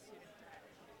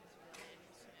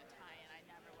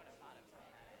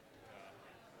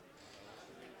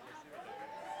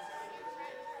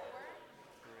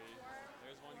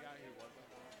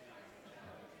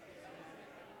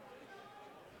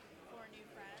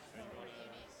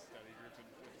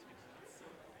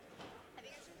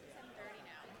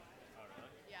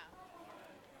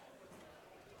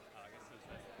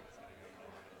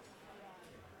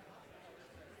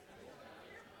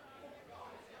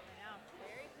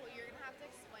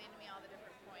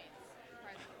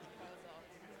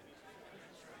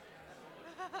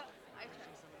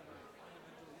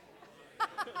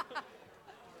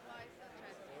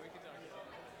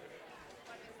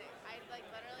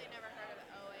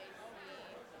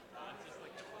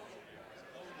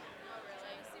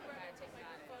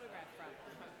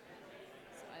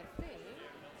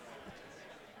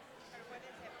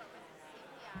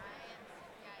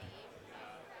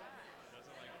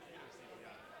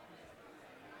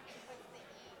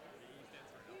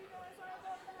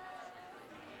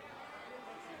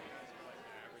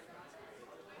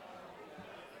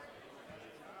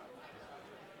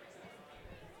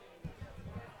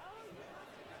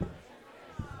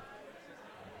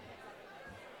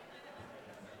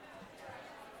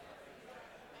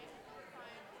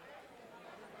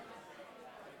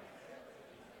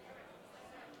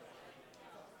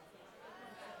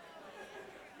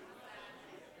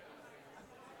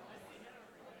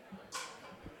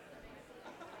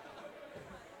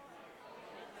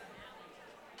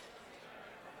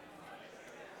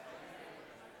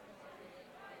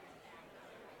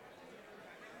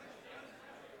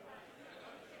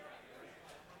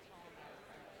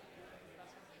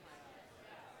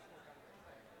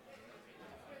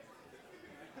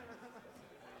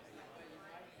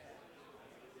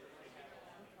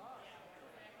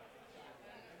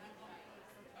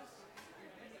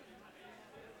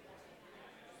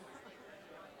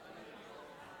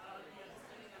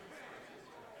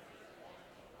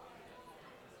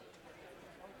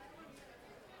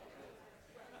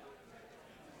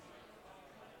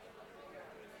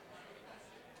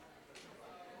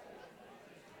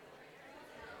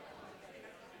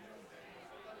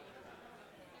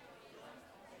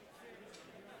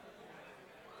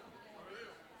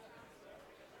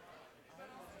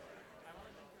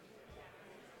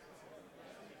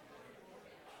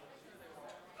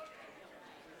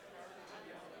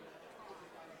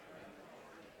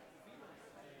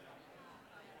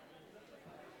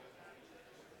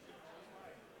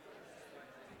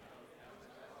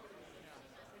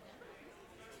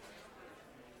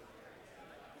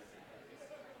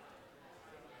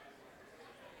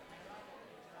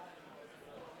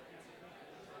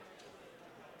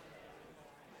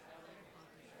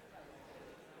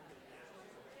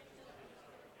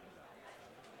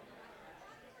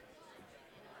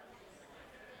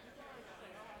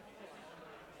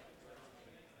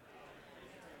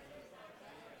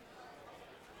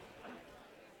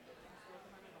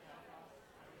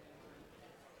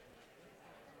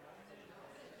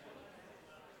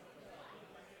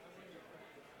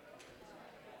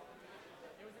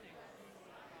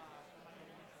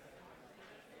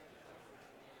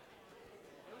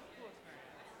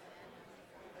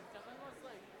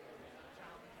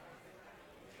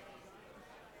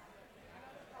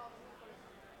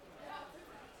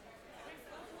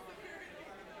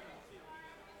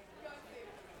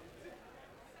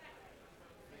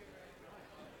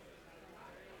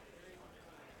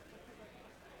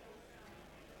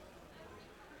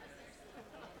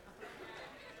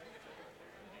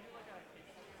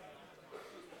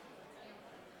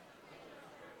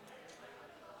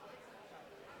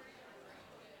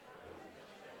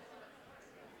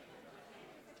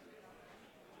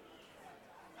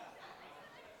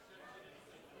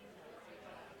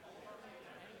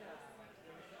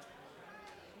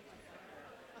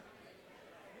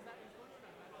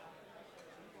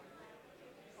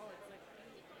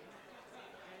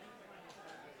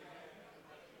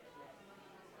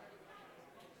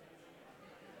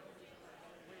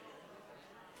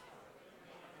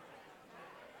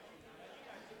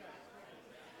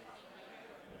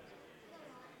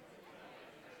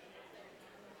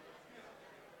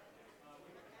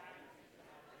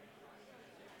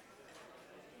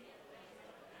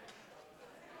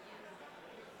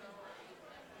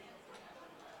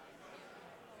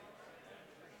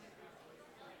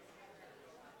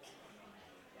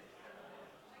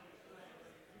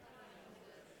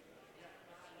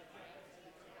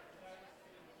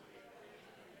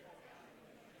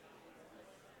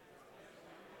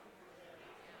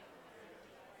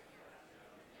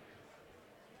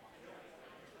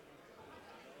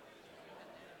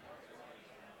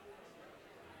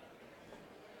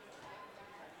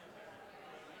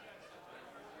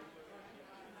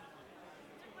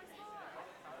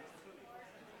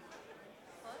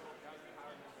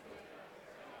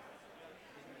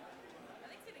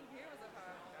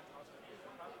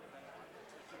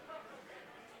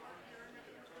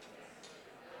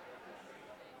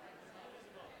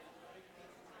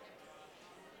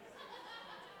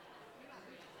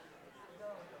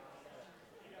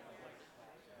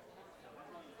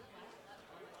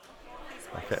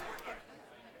Okay.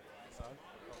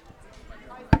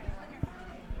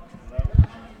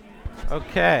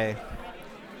 Okay.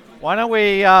 Why don't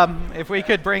we, if we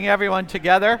could bring everyone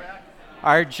together.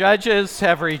 Our judges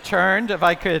have returned. If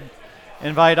I could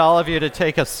invite all of you to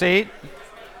take a seat.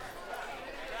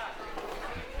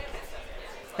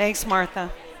 Thanks,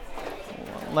 Martha.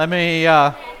 Let me,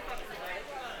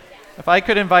 if I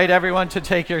could invite everyone to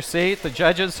take your seat. The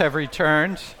judges have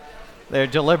returned. Their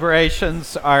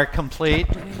deliberations are complete.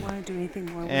 Do we want to do anything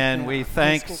more with And the we high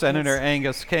thank school Senator kids?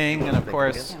 Angus King and, of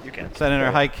course, You can.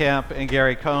 Senator Heitkamp and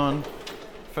Gary Cohn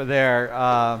for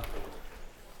their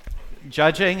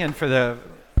judging and for the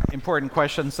important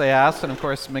questions they asked. And, of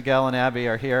course, Miguel and Abby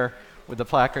are here with the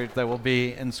placard that will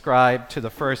be inscribed to the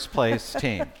first place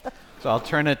team. So I'll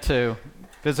turn it to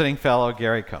visiting fellow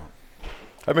Gary Cohn.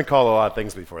 I've been called a lot of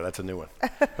things before. That's a new one.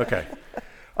 Okay.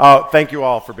 Thank you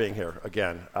all for being here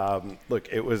again. Look,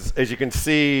 it was, as you can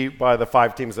see by the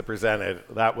 5 teams that presented,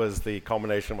 that was the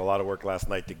culmination of a lot of work last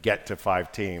night to get to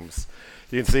 5 teams.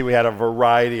 You can see we had a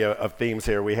variety of themes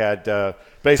here. We had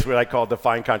basically what I call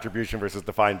defined contribution versus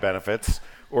defined benefits,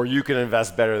 or you can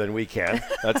invest better than we can.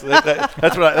 That's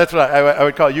what I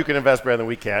would call you can invest better than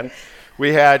we can.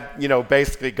 We had,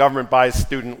 basically government buys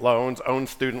student loans,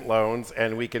 owns student loans,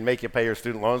 and we can make you pay your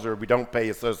student loans or we don't pay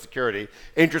you Social Security.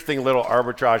 Interesting little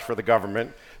arbitrage for the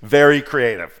government. Very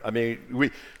creative. I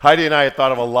mean, Heidi and I had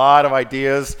thought of a lot of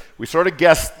ideas. We sort of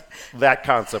guessed that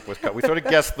concept was coming. We sort of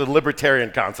guessed the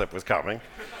libertarian concept was coming.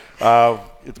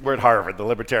 We're at Harvard. The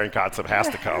libertarian concept has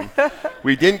to come.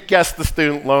 We didn't guess the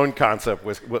student loan concept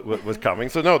was coming.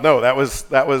 So no, that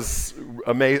was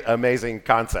amazing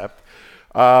concept.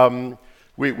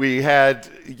 We had,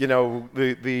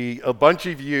 a bunch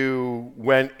of you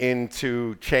went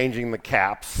into changing the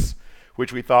caps,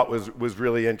 which we thought was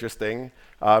really interesting.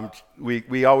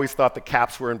 We always thought the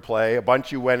caps were in play. A bunch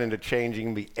of you went into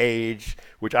changing the age,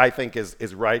 which I think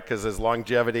is right, because as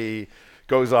longevity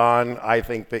goes on, I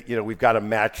think that, we've got to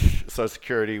match Social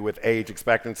Security with age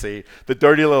expectancy. The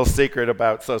dirty little secret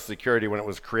about Social Security when it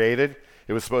was created,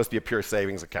 it was supposed to be a pure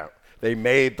savings account. They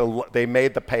made the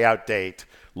payout date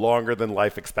longer than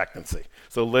life expectancy.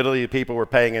 So literally people were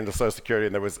paying into Social Security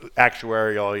and there was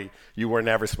actuarially, you were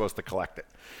never supposed to collect it.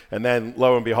 And then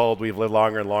lo and behold, we've lived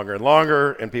longer and longer and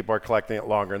longer and people are collecting it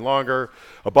longer and longer.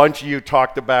 A bunch of you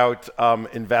talked about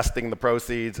investing the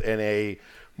proceeds in a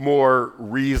more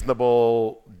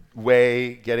reasonable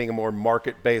way, getting a more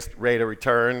market-based rate of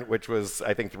return, which was,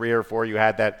 I think, 3 or 4. You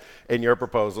had that in your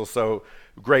proposal. So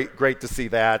great to see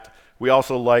that. We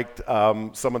also liked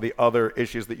some of the other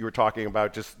issues that you were talking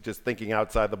about, just thinking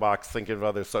outside the box, thinking of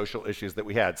other social issues that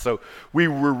we had. So we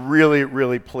were really,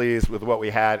 really pleased with what we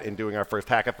had in doing our first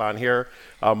hackathon here.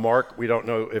 Mark, we don't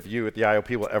know if you at the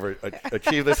IOP will ever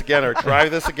achieve this again or try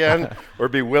this again or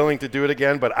be willing to do it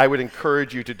again, but I would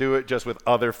encourage you to do it just with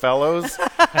other fellows.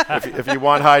 If you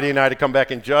want Heidi and I to come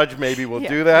back and judge, maybe we'll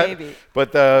do that. Maybe.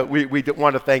 But we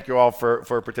want to thank you all for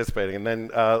participating. And then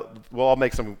we'll all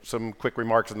make some quick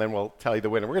remarks and then we'll tell you the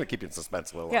winner. We're going to keep you in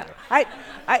suspense a little longer.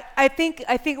 I think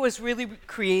it was really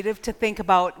creative to think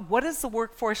about what does the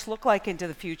workforce look like into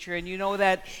the future. And you know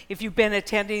that if you've been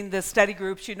attending the study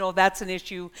groups, you know that's an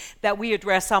issue that we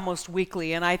address almost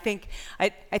weekly. And I think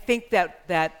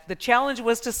that the challenge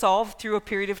was to solve through a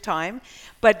period of time,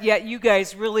 but yet you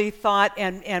guys really thought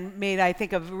and made, I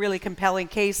think, a really compelling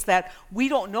case that we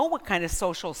don't know what kind of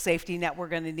social safety net we're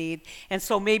going to need. And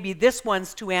so maybe this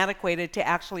one's too antiquated to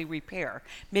actually repair.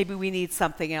 Maybe we need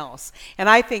something else. And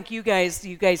I think you guys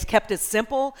kept it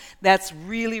simple. That's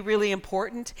really, really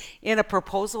important in a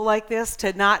proposal like this,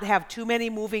 to not have too many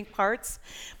moving parts.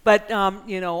 But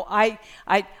I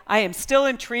am still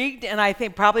intrigued, and I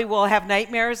think probably we'll have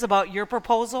nightmares about your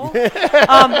proposal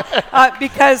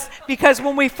because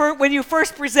when you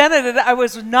first presented it, I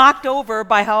was knocked over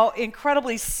by how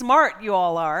incredibly smart you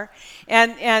all are,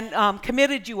 and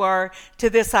committed you are to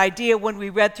this idea. When we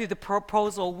read through the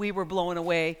proposal, we were blown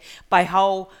away by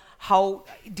how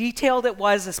detailed it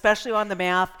was, especially on the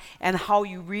math, and how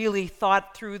you really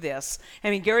thought through this.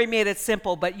 I mean, Gary made it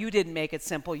simple, but you didn't make it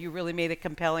simple. You really made a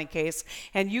compelling case.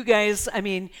 And you guys, I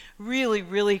mean, really,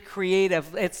 really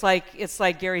creative. It's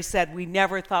like Gary said, we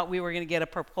never thought we were going to get a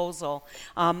proposal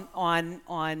that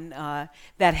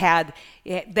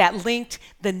linked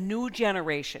the new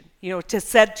generation. You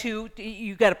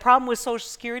got a problem with Social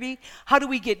Security? How do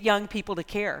we get young people to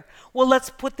care? Well,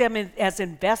 let's put them in as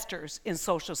investors in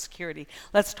Social Security. Security.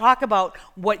 Let's talk about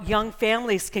what young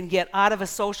families can get out of a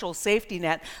social safety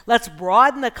net. Let's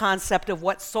broaden the concept of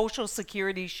what Social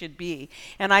Security should be.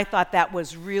 And I thought that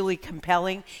was really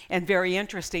compelling and very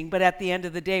interesting. But at the end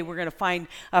of the day, we're going to find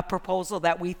a proposal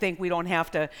that we think we don't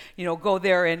have to, go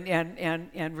there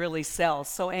and really sell.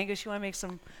 So Angus, you want to make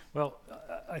some? Well,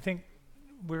 I think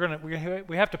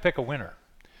we have to pick a winner.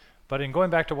 But in going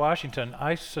back to Washington,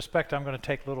 I suspect I'm going to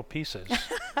take little pieces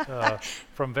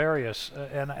from various,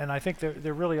 and I think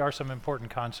there really are some important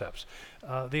concepts.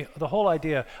 The whole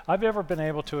idea, I've never been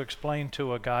able to explain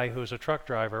to a guy who's a truck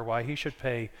driver why he should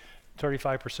pay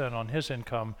 35% on his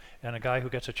income, and a guy who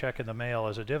gets a check in the mail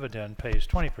as a dividend pays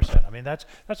 20%. I mean, that's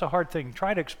a hard thing.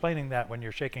 Try to explaining that when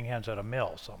you're shaking hands at a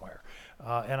mill somewhere.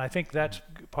 And I think that's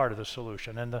part of the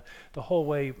solution. And the whole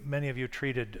way many of you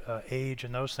treated age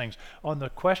and those things. On the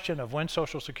question of when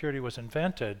Social Security was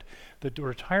invented, the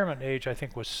retirement age, I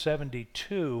think, was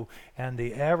 72, and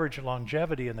the average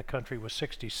longevity in the country was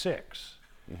 66.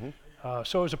 Mm-hmm.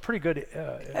 So it was a pretty good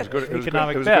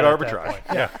economic bet at that point.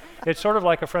 Yeah. It's sort of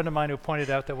like a friend of mine who pointed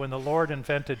out that when the Lord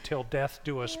invented "till death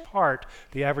do us part,"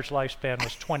 the average lifespan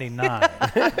was 29.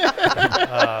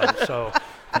 So,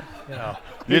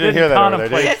 you didn't hear that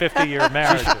contemplate 50-year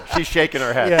marriages. She's shaking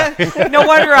her head. Yeah. No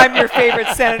wonder I'm your favorite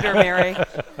senator, Mary.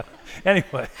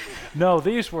 Anyway, no,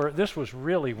 this was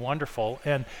really wonderful,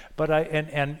 and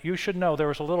you should know there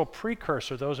was a little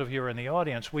precursor. Those of you who are in the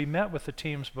audience, we met with the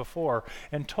teams before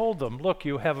and told them, look,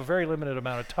 you have a very limited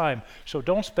amount of time, so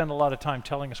don't spend a lot of time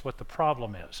telling us what the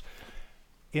problem is.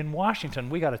 In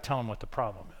Washington, we got to tell them what the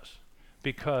problem is,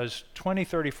 because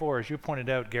 2034, as you pointed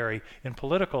out, Gary, in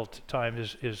political time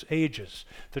is ages.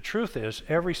 The truth is,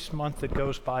 every month that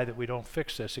goes by that we don't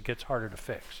fix this, it gets harder to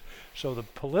fix. So the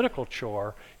political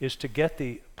chore is to get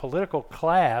the political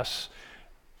class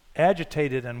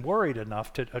agitated and worried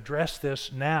enough to address this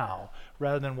now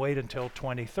rather than wait until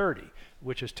 2030,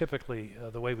 which is typically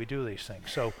the way we do these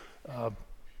things. So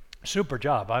super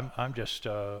job. I'm just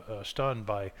stunned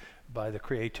by the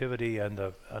creativity and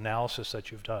the analysis that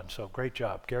you've done. So great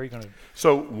job. Gary, going to...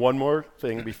 So one more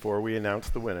thing before we announce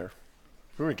the winner.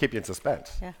 We're going to keep you in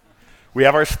suspense. Yeah. We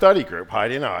have our study group.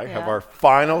 Heidi and I have our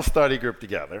final study group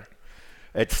together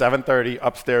at 7:30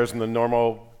 upstairs in the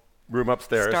normal room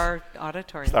upstairs. Star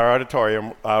Auditorium. Star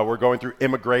Auditorium. We're going through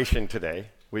immigration today.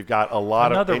 We've got a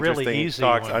lot of interesting really easy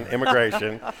talks one. on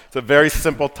immigration. It's a very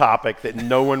simple topic that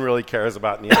no one really cares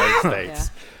about in the United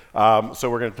States. Yeah. So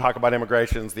we're going to talk about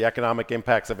immigrations, the economic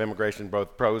impacts of immigration,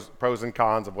 both pros and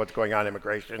cons of what's going on in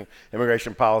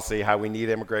immigration policy, how we need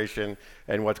immigration,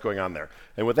 and what's going on there.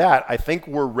 And with that, I think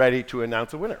we're ready to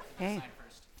announce a winner. Okay.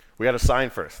 We got to sign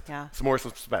first. Yeah. Some more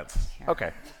suspense. Here.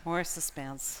 Okay. More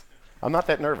suspense. I'm not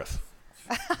that nervous.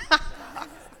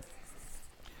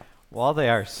 While they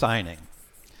are signing,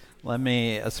 let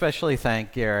me especially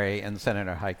thank Gary and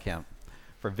Senator Heitkamp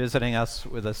for visiting us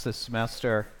with us this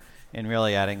semester and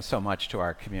really adding so much to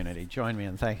our community. Join me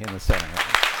in thanking the Senator.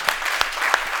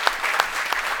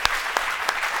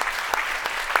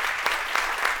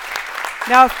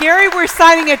 Now, if Gary were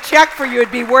signing a check for you,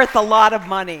 it'd be worth a lot of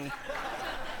money.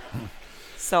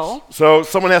 So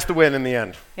someone has to win in the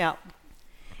end. Yeah.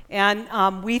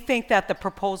 And we think that the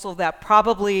proposal that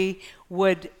probably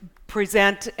would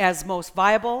present as most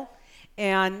viable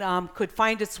and could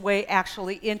find its way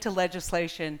actually into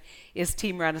legislation is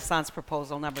Team Renaissance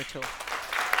proposal number 2.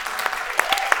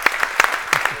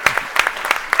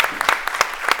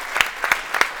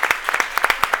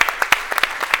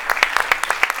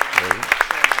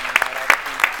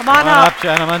 Come on up,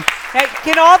 gentlemen. Hey,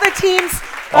 can all the teams...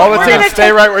 All the teams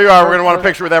stay right where you are. We're going to want a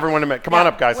picture with everyone in a minute. Come on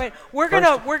up, guys. Wait, we're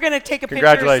gonna take a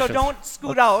picture, so don't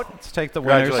scoot out. Let's take the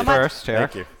winners first here.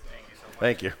 Thank you.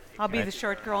 Thank you. I'll be the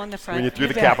short girl in the front. When you threw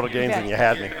the Capitol games and you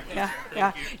had me. Yeah,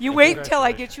 yeah. You wait until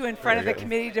I get you in front of the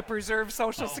Committee to Preserve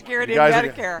Social Security and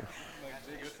Medicare.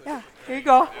 Yeah, here you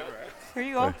go. Here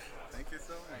you go. Thank you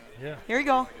so much. Yeah. Here you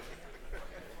go.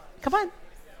 Come on.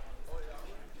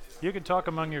 You can talk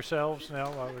among yourselves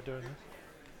now while we're doing this.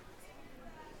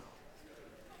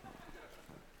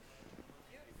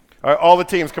 All right, all the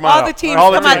teams, come on all up. The teams,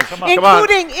 all the come teams, on.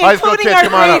 Including our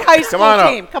great high school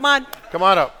team. Come on. Come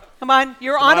on up. Come on.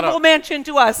 Your honorable mention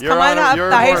to us. Come on up, the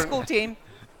high school team.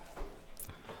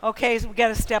 Okay, so we got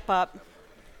to step up.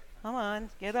 Come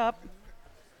on, get up.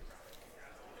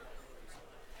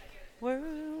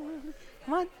 World.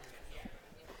 Come on.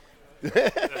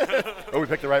 Oh, we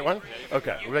picked the right one?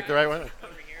 Okay, we picked the right one?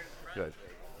 Good.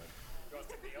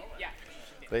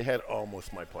 They had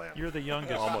almost my plan. You're the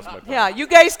youngest. Almost my plan. Yeah, you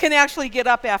guys can actually get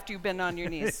up after you've been on your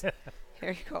knees.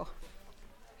 There you go.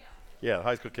 Yeah,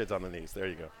 high school kids on the knees. There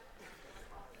you go.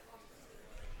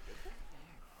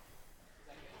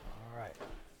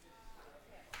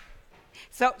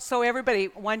 So everybody,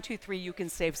 1, 2, 3, you can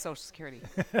save Social Security.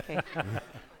 Okay.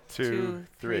 2,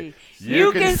 3.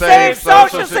 You can save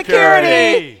Social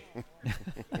Security.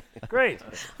 Great.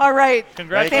 All right.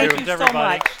 Congratulations, Thank you so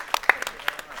everybody. much.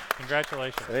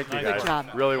 Congratulations. Thank you, Nice guys. Good job.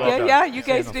 Really well done. Yeah, you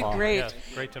guys did great. Yeah,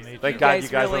 great to meet you. Thank God you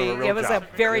guys really, were a real it was job.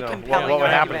 a very You know, compelling what would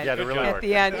happen argument if you had to really at work?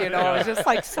 the end. You know, it was just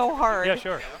like so hard. Yeah,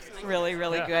 sure. Really,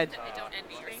 really Yeah. good.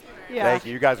 Yeah. Thank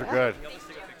you. You guys are good.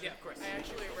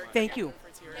 Thank you.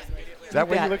 Is that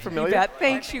why you bet. look familiar? You bet.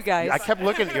 Thanks, you guys. I kept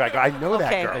looking at you. I go, I know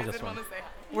Okay. that girl.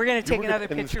 We're going to take were another in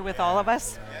the- picture with all of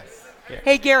us.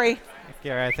 Hey, Gary.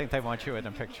 Gary, I think they want you in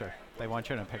a picture. They want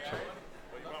you in a picture.